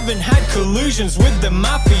you haven't had collusions with the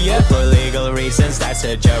mafia. For legal reasons, that's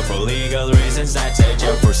a joke. For legal reasons, that's a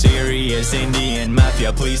joke. For serious Indian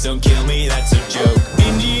mafia, please don't kill me, that's a joke.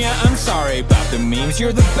 India, I'm sorry about the memes,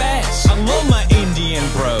 you're the best. I love my Indian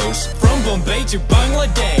bros, from Bombay to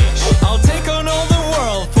Bangladesh. I'll take on all the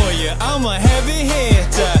world for you, I'm a heavy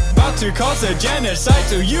hitter. About to cause a genocide,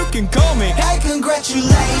 so you can call me. Hey,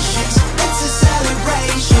 congratulations, it's a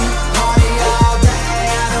celebration. Party all day,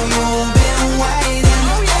 I know you've been waiting.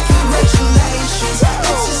 Congratulations,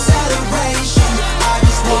 it's a celebration. I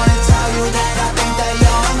just wanna tell you that I think that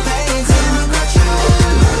you're amazing. It's your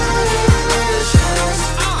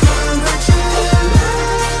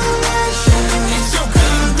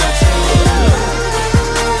big day.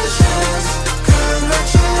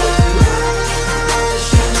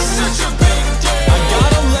 Such a big day. I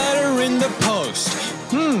got a letter in the post.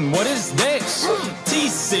 What is this?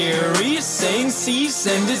 T-Series saying cease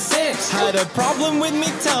and desist. Had a problem with me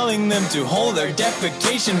telling them to hold their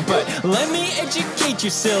defecation, but let me educate you,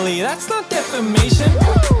 silly, that's not defamation.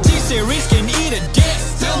 T-Series can eat a dick,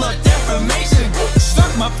 still not defamation.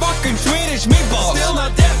 Suck my fucking Swedish meatballs, still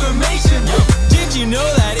not defamation. Did you know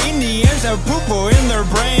that Indians have poo-poo in their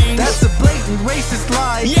brains? That's a blatant racist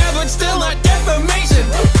lie. Yeah, but still not defamation.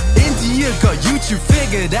 India got YouTube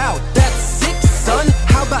figured out. That's sick, son.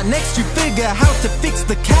 How about next you figure how to fix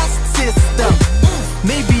the caste system?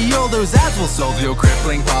 Maybe all those ads will solve your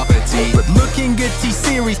crippling poverty. But looking at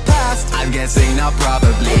T-Series past, I'm guessing not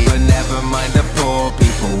probably. But never mind the poor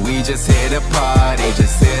people, we just here to party.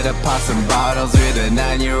 Just here to pop some bottles with a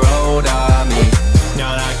 9-year-old army.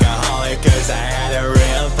 Not alcoholic cause I had a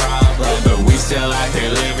real problem, but we still out here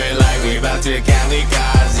living like we about to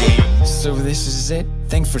kamikaze. So this is it,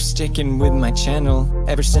 thanks for sticking with my channel.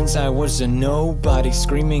 Ever since I was a nobody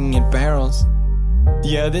screaming at barrels.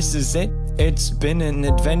 Yeah, this is it, it's been an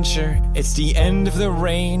adventure. It's the end of the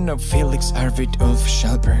reign of Felix Arvid Ulf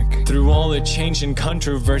Schallberg. Through all the change and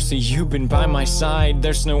controversy, you've been by my side.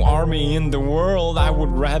 There's no army in the world, I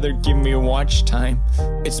would rather give me a watch time.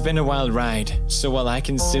 It's been a wild ride, so while I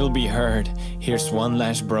can still be heard, here's one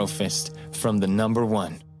last bro fist from the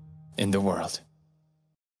 #1 in the world.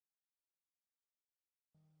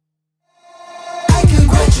 Hey,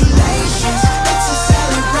 congratulations, it's a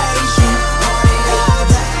celebration. Party all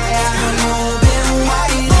day, I know you've been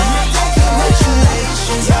waiting.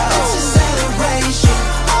 Congratulations, it's a celebration.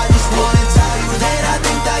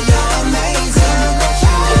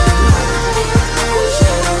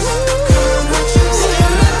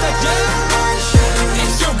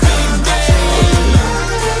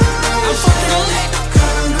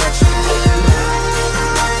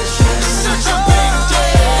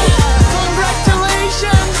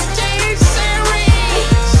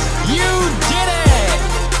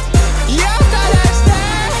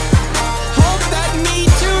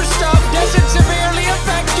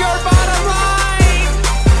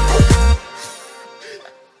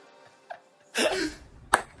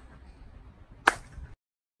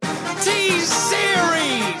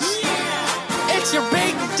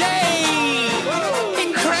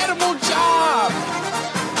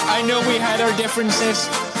 differences,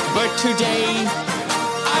 but today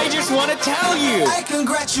I just want to tell you, hey,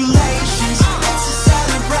 congratulations, it's a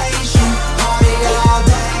celebration, party all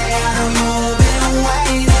day, I know you've been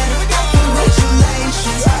waiting.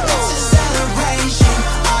 Congratulations, it's a celebration,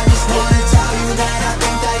 I just wanna tell you that I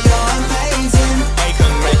think that you're amazing. Hey,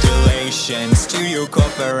 congratulations to your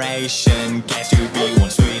corporation. Guess to be one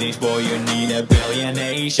Swedish boy, you need a billion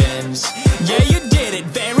nations. Yeah, you did it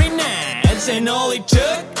very nice, and all it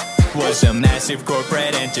took was a massive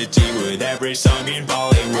corporate entity with every song in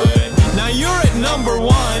Bollywood. Now you're at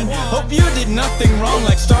 #1. Hope you did nothing wrong,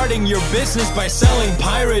 like starting your business by selling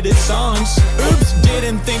pirated songs. Oops,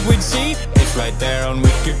 didn't think we'd see. It's right there on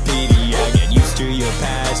Wikipedia. Get used to your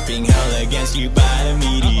past being held against you by the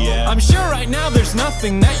media. I'm sure right now there's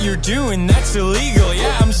nothing that you're doing that's illegal.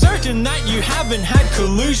 Yeah, I'm certain that you haven't had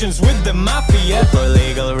collusions with the mafia. For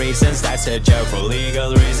legal reasons, that's a joke. For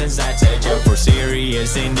legal reasons, that's a joke. For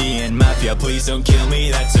serious Indian mafia, please don't kill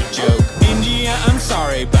me, that's a joke. India, I'm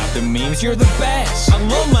sorry about the memes, you're the best. I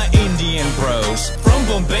love my Indian bros, from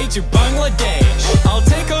Bombay to Bangladesh. I'll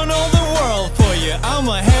take on all the world for you, I'm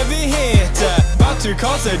a heavy hitter. About to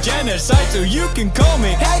cause a genocide, so you can call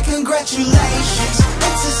me. Hey, congratulations,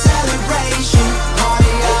 it's a celebration,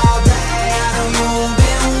 party all day, I know you've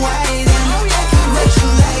been waiting. Hey,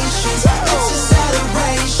 congratulations, it's a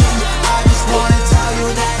celebration, I just wanna tell you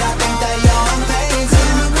that I think that you're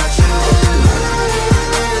amazing.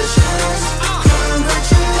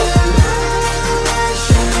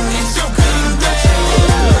 it's your big day.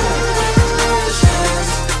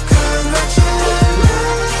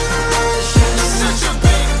 Such a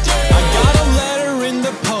big day. I got a letter in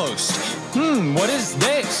the post. What is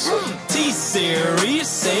this? T-Series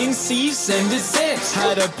saying cease and desist.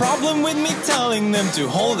 Had a problem with me telling them to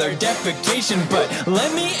hold their defecation, but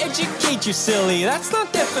let me educate you, silly, that's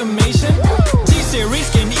not defamation. T-Series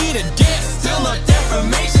can eat a dick, still not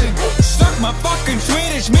defamation. Stuck my fucking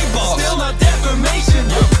Swedish meatballs, still not defamation.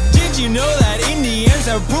 Did you know that Indians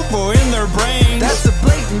have poo-poo in their brains? That's a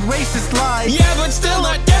blatant racist lie. Yeah, but still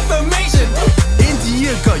not defamation.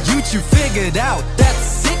 India got YouTube figured out. That's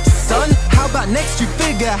sick, son. How about next you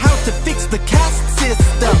figure how to fix the caste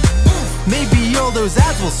system? Maybe all those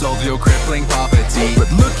ads will solve your crippling poverty.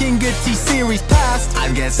 But looking at T-Series past,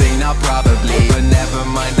 I'm guessing not probably. But never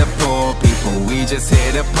mind the poor people, we just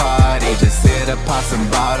hit a party. Just hit to pop some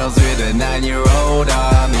bottles with a 9-year-old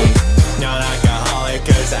army. Not alcoholic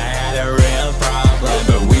cause I had a real problem,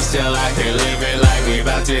 but we still out here living like we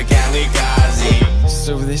about to kamikaze.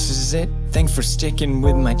 So this is it. Thanks for sticking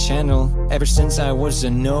with my channel ever since I was a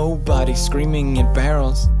nobody screaming at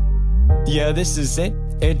barrels. Yeah, this is it.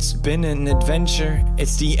 It's been an adventure.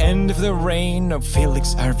 It's the end of the reign of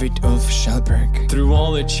Felix Arvid Ulf Schallberg. Through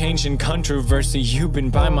all the change and controversy, you've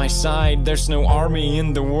been by my side. There's no army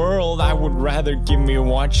in the world, I would rather give me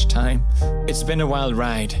watch time. It's been a wild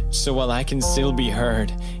ride, so while I can still be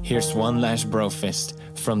heard, here's one last bro fist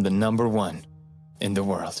from the #1 in the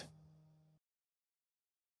world.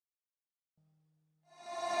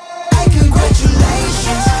 Hey,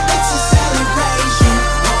 congratulations, it's a celebration,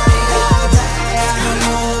 party all day, I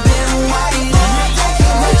know you've been waiting. Hey,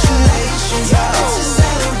 congratulations, it's a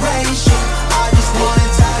celebration, I just wanna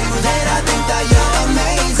tell you that I think that you're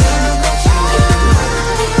amazing.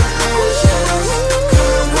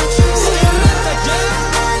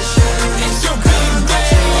 It's your big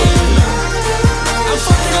day. I'm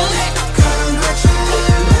fucking lit.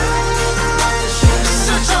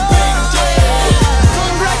 Such a big day.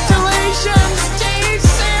 Congratulations,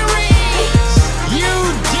 T-Series. You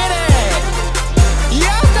did it.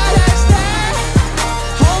 Ya está.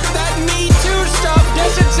 Hope that Me Too stuff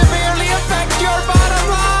doesn't severely affect your bottom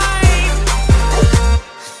line.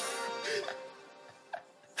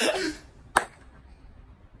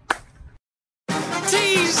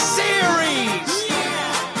 T-Series.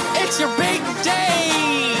 It's your big day.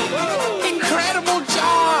 Incredible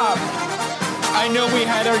job. I know we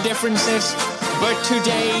had our differences, but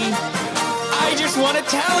today I just want to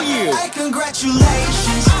tell you, Hey,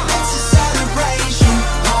 congratulations, it's a celebration,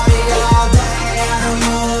 party all day, I know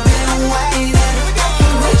you've been waiting.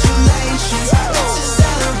 Congratulations, it's a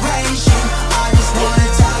celebration, I just wanna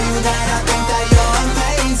tell you that I think that you're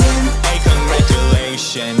amazing. Hey,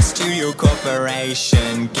 congratulations to your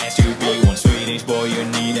corporation. Guess to be one Swedish boy, you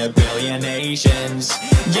need a billion nations.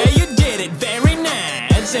 Yeah, you did it very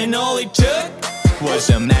nice, and all it took was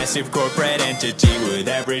a massive corporate entity with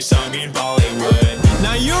every song in Bollywood.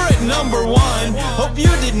 Now you're at #1. Hope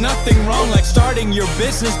you did nothing wrong, like starting your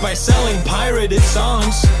business by selling pirated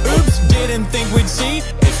songs. Oops, didn't think we'd see.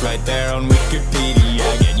 It's It's right there on Wikipedia.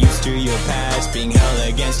 Get used to your past being held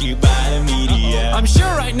against you by the media. I'm sure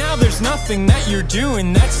right now there's nothing that you're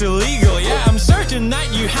doing that's illegal. Yeah, I'm certain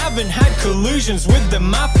that you haven't had collusions with the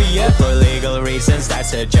mafia. For legal reasons,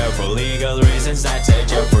 that's a joke. For legal reasons, that's a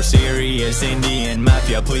joke. For serious Indian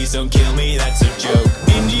mafia, please don't kill me, that's a joke.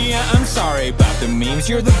 India, I'm sorry about the memes,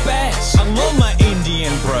 you're the best. I love my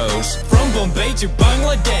Indian bros, from Bombay to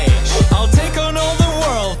Bangladesh. I'll take on all the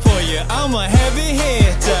world for you, I'm a heavy hitter.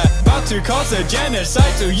 About to cause a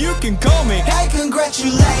genocide, so you can call me. Hey,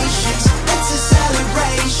 congratulations, it's a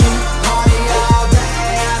celebration. Party all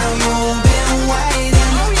day, I know you've been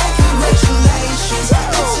waiting. Hey, congratulations,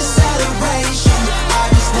 it's a celebration. I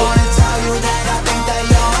just wanna tell you that I think that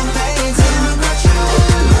you're amazing.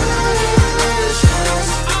 Congratulations,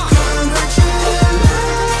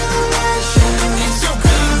 congratulations. It's your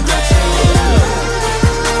big day.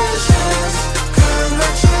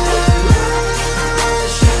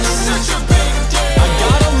 Congratulations. Such a big day. I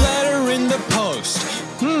got a letter in the post.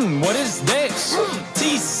 What is this?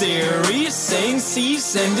 T-Series saying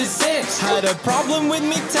cease and desist. Had a problem with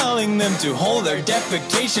me telling them to hold their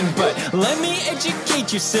defecation, but let me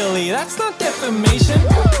educate you, silly, that's not defamation.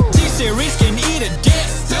 T-Series can eat a dick,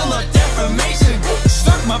 still not defamation.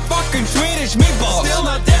 Suck my fucking Swedish meatballs, still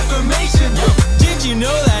not defamation. Did you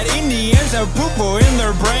know that Indians have poo-poo in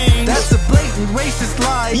their brains? That's a blatant racist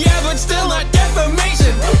lie. Yeah, but still not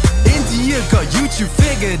defamation. India got YouTube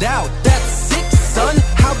figured out. That's sick, son.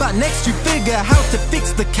 How about next you figure how to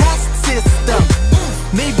fix the caste system?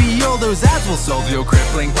 Maybe all those ads will solve your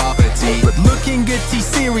crippling poverty. But looking at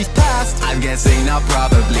T-Series past, I'm guessing not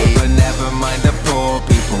probably. But never mind the poor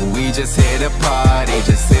people, we just here to party.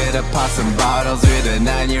 Just here to pop some bottles with a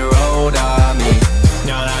 9-year-old army.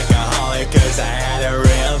 Not alcoholic cause I had a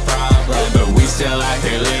real problem, but we still out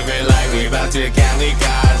here living like we about to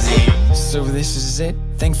kamikaze. So this is it.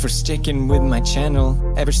 Thanks for sticking with my channel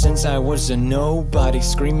ever since I was a nobody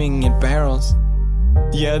screaming at barrels.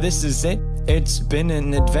 Yeah, this is it. It's been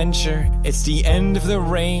an adventure. It's the end of the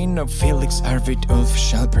reign of Felix Arvid Ulf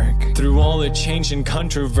Schallberg. Through all the change and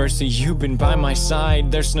controversy, you've been by my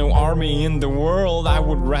side. There's no army in the world, I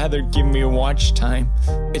would rather give me watch time.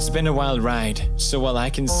 It's been a wild ride, so while I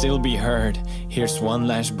can still be heard, here's one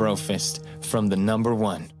last bro fist from the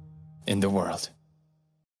 #1 in the world.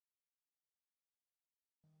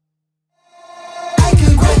 Hey,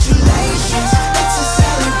 congratulations, it's a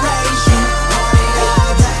celebration. Party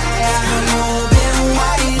all day, I know you've been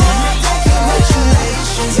waiting. Hey,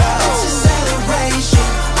 congratulations, it's a celebration.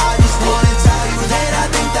 I just wanna tell you that I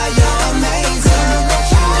think that you're amazing.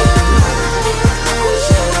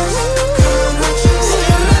 Congratulations,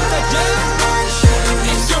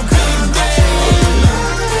 It's your big day.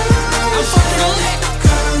 I'm fucking lit.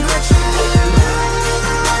 congratulations.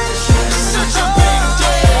 Such a big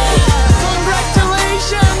day.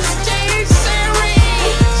 Congratulations,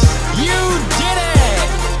 T-Series. You did it.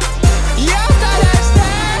 Yeah, that's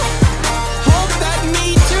that. Hope that Me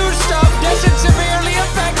Too stuff doesn't severely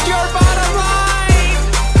affect your bottom line.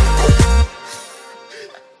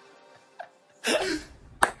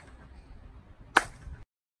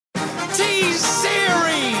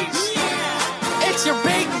 T-Series. It's your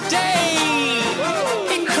big day.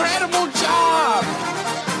 Incredible job.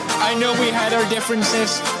 I know we had our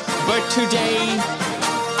differences, but today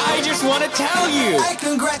I just want to tell you. Hey,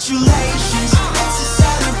 congratulations, it's a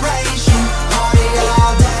celebration. Party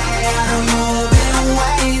all day, I know you've been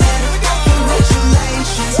waiting.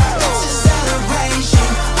 Congratulations, it's a celebration.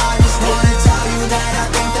 I just wanna tell you that I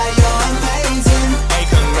think that you're amazing. Hey,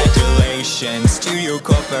 congratulations to your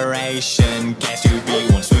corporation. Guess to be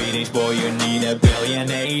one Swedish boy, you need a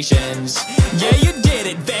billion Asians. Yeah, you did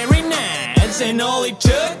it very nice, and all it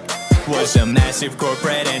took Was a massive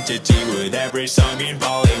corporate entity with every song in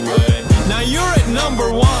Bollywood. Now you're at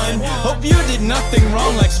 #1. Hope you did nothing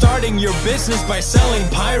wrong, like starting your business by selling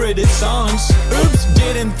pirated songs. Oops,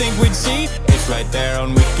 didn't think we'd see. It's right there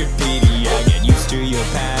on Wikipedia. Get used to your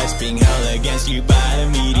past being held against you by the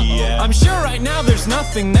media. I'm sure right now there's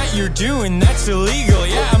nothing that you're doing that's illegal.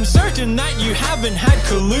 Yeah, I'm certain that you haven't had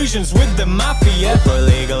collusions with the mafia. For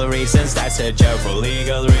legal reasons, that's a joke. For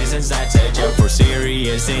legal reasons, that's a joke. For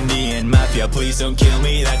serious Indian mafia, please don't kill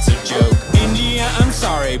me, that's a joke. India, I'm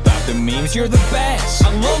sorry about the memes, you're the best. I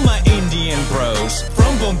love my Indian bros,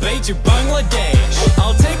 From Bombay to Bangladesh,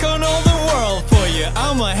 I'll take on all the world for you,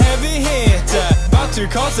 I'm a heavy hitter. about to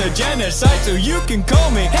cause a genocide, so you can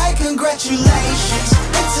call me. Hey, congratulations,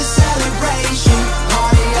 it's a celebration.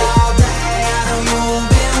 Party all day, I know you've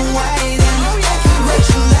been waiting. Hey,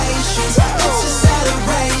 congratulations, it's a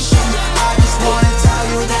celebration. I just wanna tell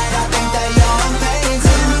you that I think that you're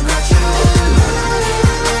amazing.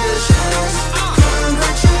 Congratulations.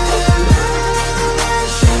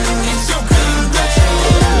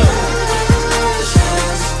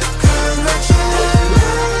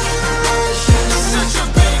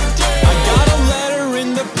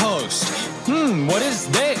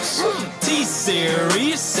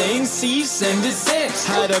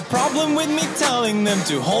 Had a problem with me telling them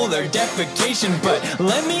to hold their defecation, but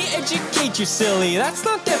let me educate you, silly, that's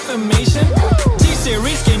not defamation.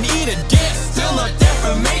 T-Series can eat a dick, still not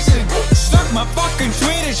defamation. Suck my fucking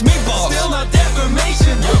Swedish meatballs, still not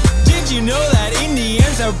defamation. Did you know that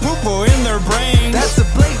Indians have poo-poo in their brains? That's a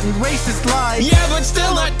blatant racist lie. Yeah, but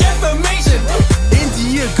still not defamation.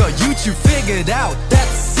 India got YouTube figured out.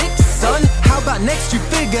 That's sick, son. How about next you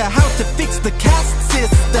figure how to fix the caste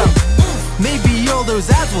system? Maybe all those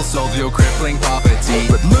ads will solve your crippling poverty.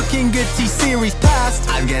 But looking good T-Series past,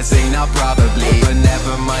 I'm guessing not probably. But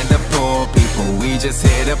never mind the poor people, we just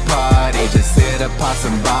hit a party. Just hit to pop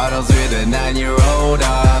some bottles with a 9-year-old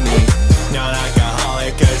army. Not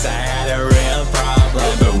alcoholic cause I had a real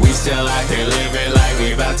problem, but we still out here living like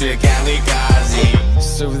we about to kamikaze.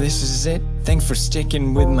 So this is it, thanks for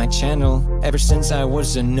sticking with my channel. Ever since I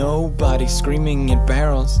was a nobody screaming at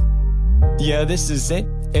barrels. Yeah, this is it.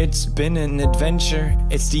 It's been an adventure.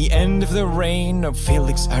 It's the end of the reign of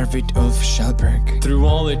Felix Arvid Ulf Schallberg. Through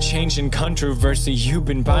all the change and controversy, you've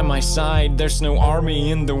been by my side. There's no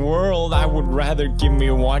army in the world, I would rather give me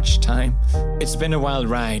watch time. It's been a wild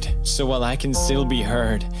ride, so while I can still be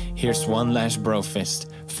heard, here's one last bro fist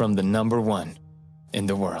from the #1 in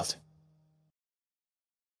the world.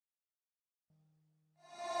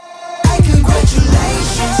 Hey,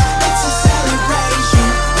 congratulations, it's a celebration.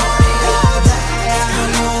 Party all day, I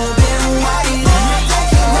know you've been waiting. Hey,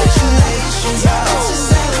 congratulations, it's a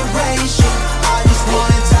celebration. I just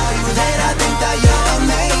wanna tell you that I think that you're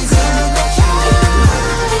amazing.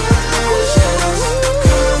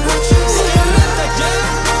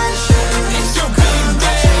 It's your big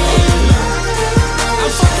day.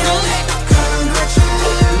 I'm fucking lit.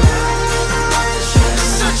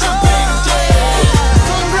 Such a big day.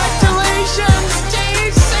 Congratulations,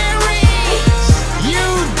 T-Series. You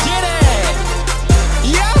did it.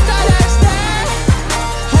 You got us there.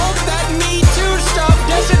 Hope that Me Too stuff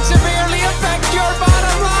doesn't severely affect your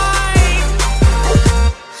bottom line.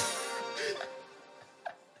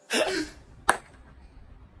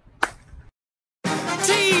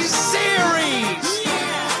 T-Series.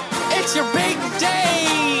 It's your big day.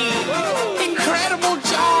 Incredible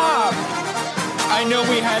job. I know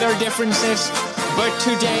we had our differences, but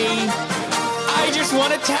today I just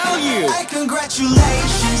want to tell you. Hey,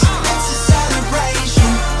 congratulations, it's a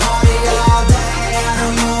celebration. Party all day, I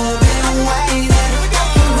know you've been waiting.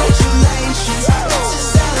 Congratulations, it's a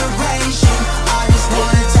celebration. I just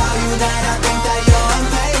wanna tell you that I think that you're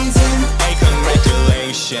amazing. Hey,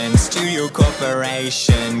 congratulations to your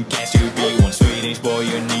corporation. Guess to be one Swedish boy,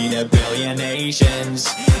 you need a billion Asians.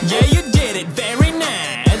 Yeah, you did it very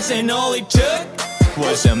nice, and all it took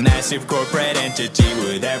was a massive corporate entity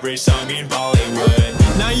with every song in Bollywood.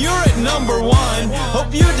 Now you're at #1.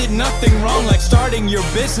 Hope you did nothing wrong, like starting your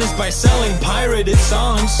business by selling pirated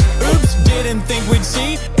songs. Oops, didn't think we'd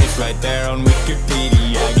see. It's right there on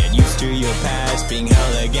Wikipedia. Get used to your past being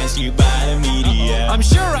held against you by the media. I'm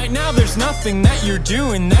sure right now there's nothing that you're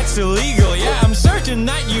doing that's illegal. Yeah, I'm certain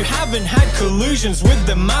that you haven't had collusions with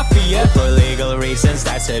the mafia. For legal reasons,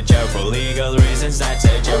 that's a joke. For legal reasons, that's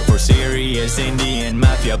a joke. For serious Indian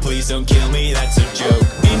mafia, please don't kill me, that's a joke.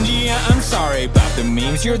 India, I'm sorry about the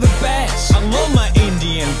memes, you're the best. I love my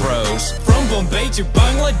Indian bros, from Bombay to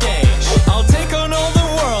Bangladesh. I'll take on all the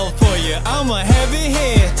world for you, I'm a heavy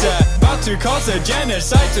hitter. About to cause a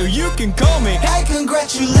genocide, so you can call me. Hey,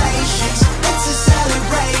 congratulations, it's a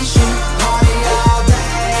celebration. Party all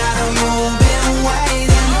day, I know you've been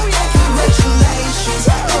waiting. Hey, congratulations,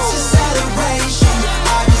 it's a celebration.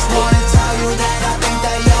 I just wanna tell you that I think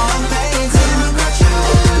that you're amazing.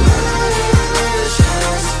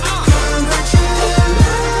 Congratulations, congratulations.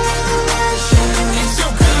 It's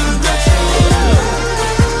your big day.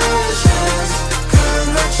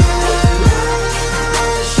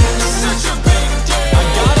 Congratulations. Such a big day. I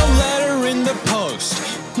got a letter in the post.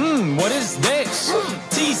 What is this?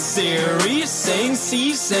 T-Series saying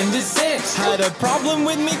cease and desist. Had a problem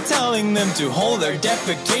with me telling them to hold their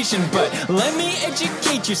defecation, but let me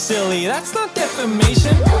educate you, silly, that's not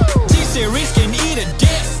defamation. T-Series can eat a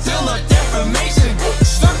dick, still not defamation.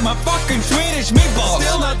 Suck my fucking Swedish meatballs,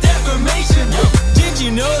 still not defamation. Did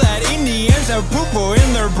you know that Indians have poo-poo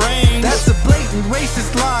in their brains? That's a blatant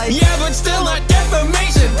racist lie. Yeah, but still not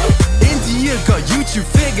defamation. India got YouTube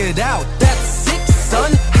figured out. That's sick,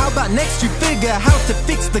 son. How about next you figure how to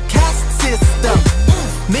fix the caste system?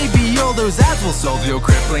 Maybe all those ads will solve your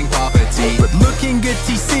crippling poverty. But looking good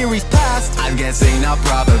T-Series past, I'm guessing not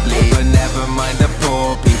probably. But never mind the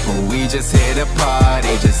poor people, we just hit a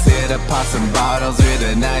party. Just hit to pop some bottles with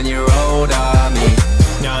a 9-year-old army.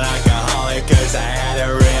 Not alcoholic cause I had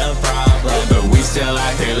a real problem, but we still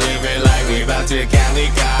out here living like we about to a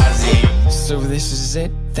kamikaze. So this is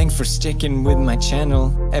it, thanks for sticking with my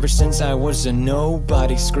channel. Ever since I was a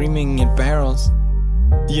nobody screaming at barrels.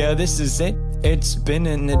 Yeah, this is it, it's been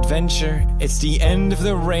an adventure. It's the end of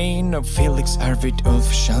the reign of Felix Arvid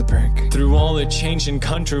Ulf Schallberg. Through all the change and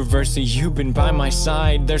controversy, you've been by my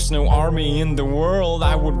side. There's no army in the world,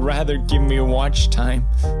 I would rather give me watch time.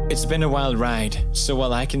 It's been a wild ride, so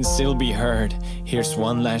while I can still be heard, here's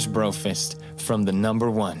one last bro fist from the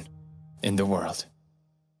 #1 in the world.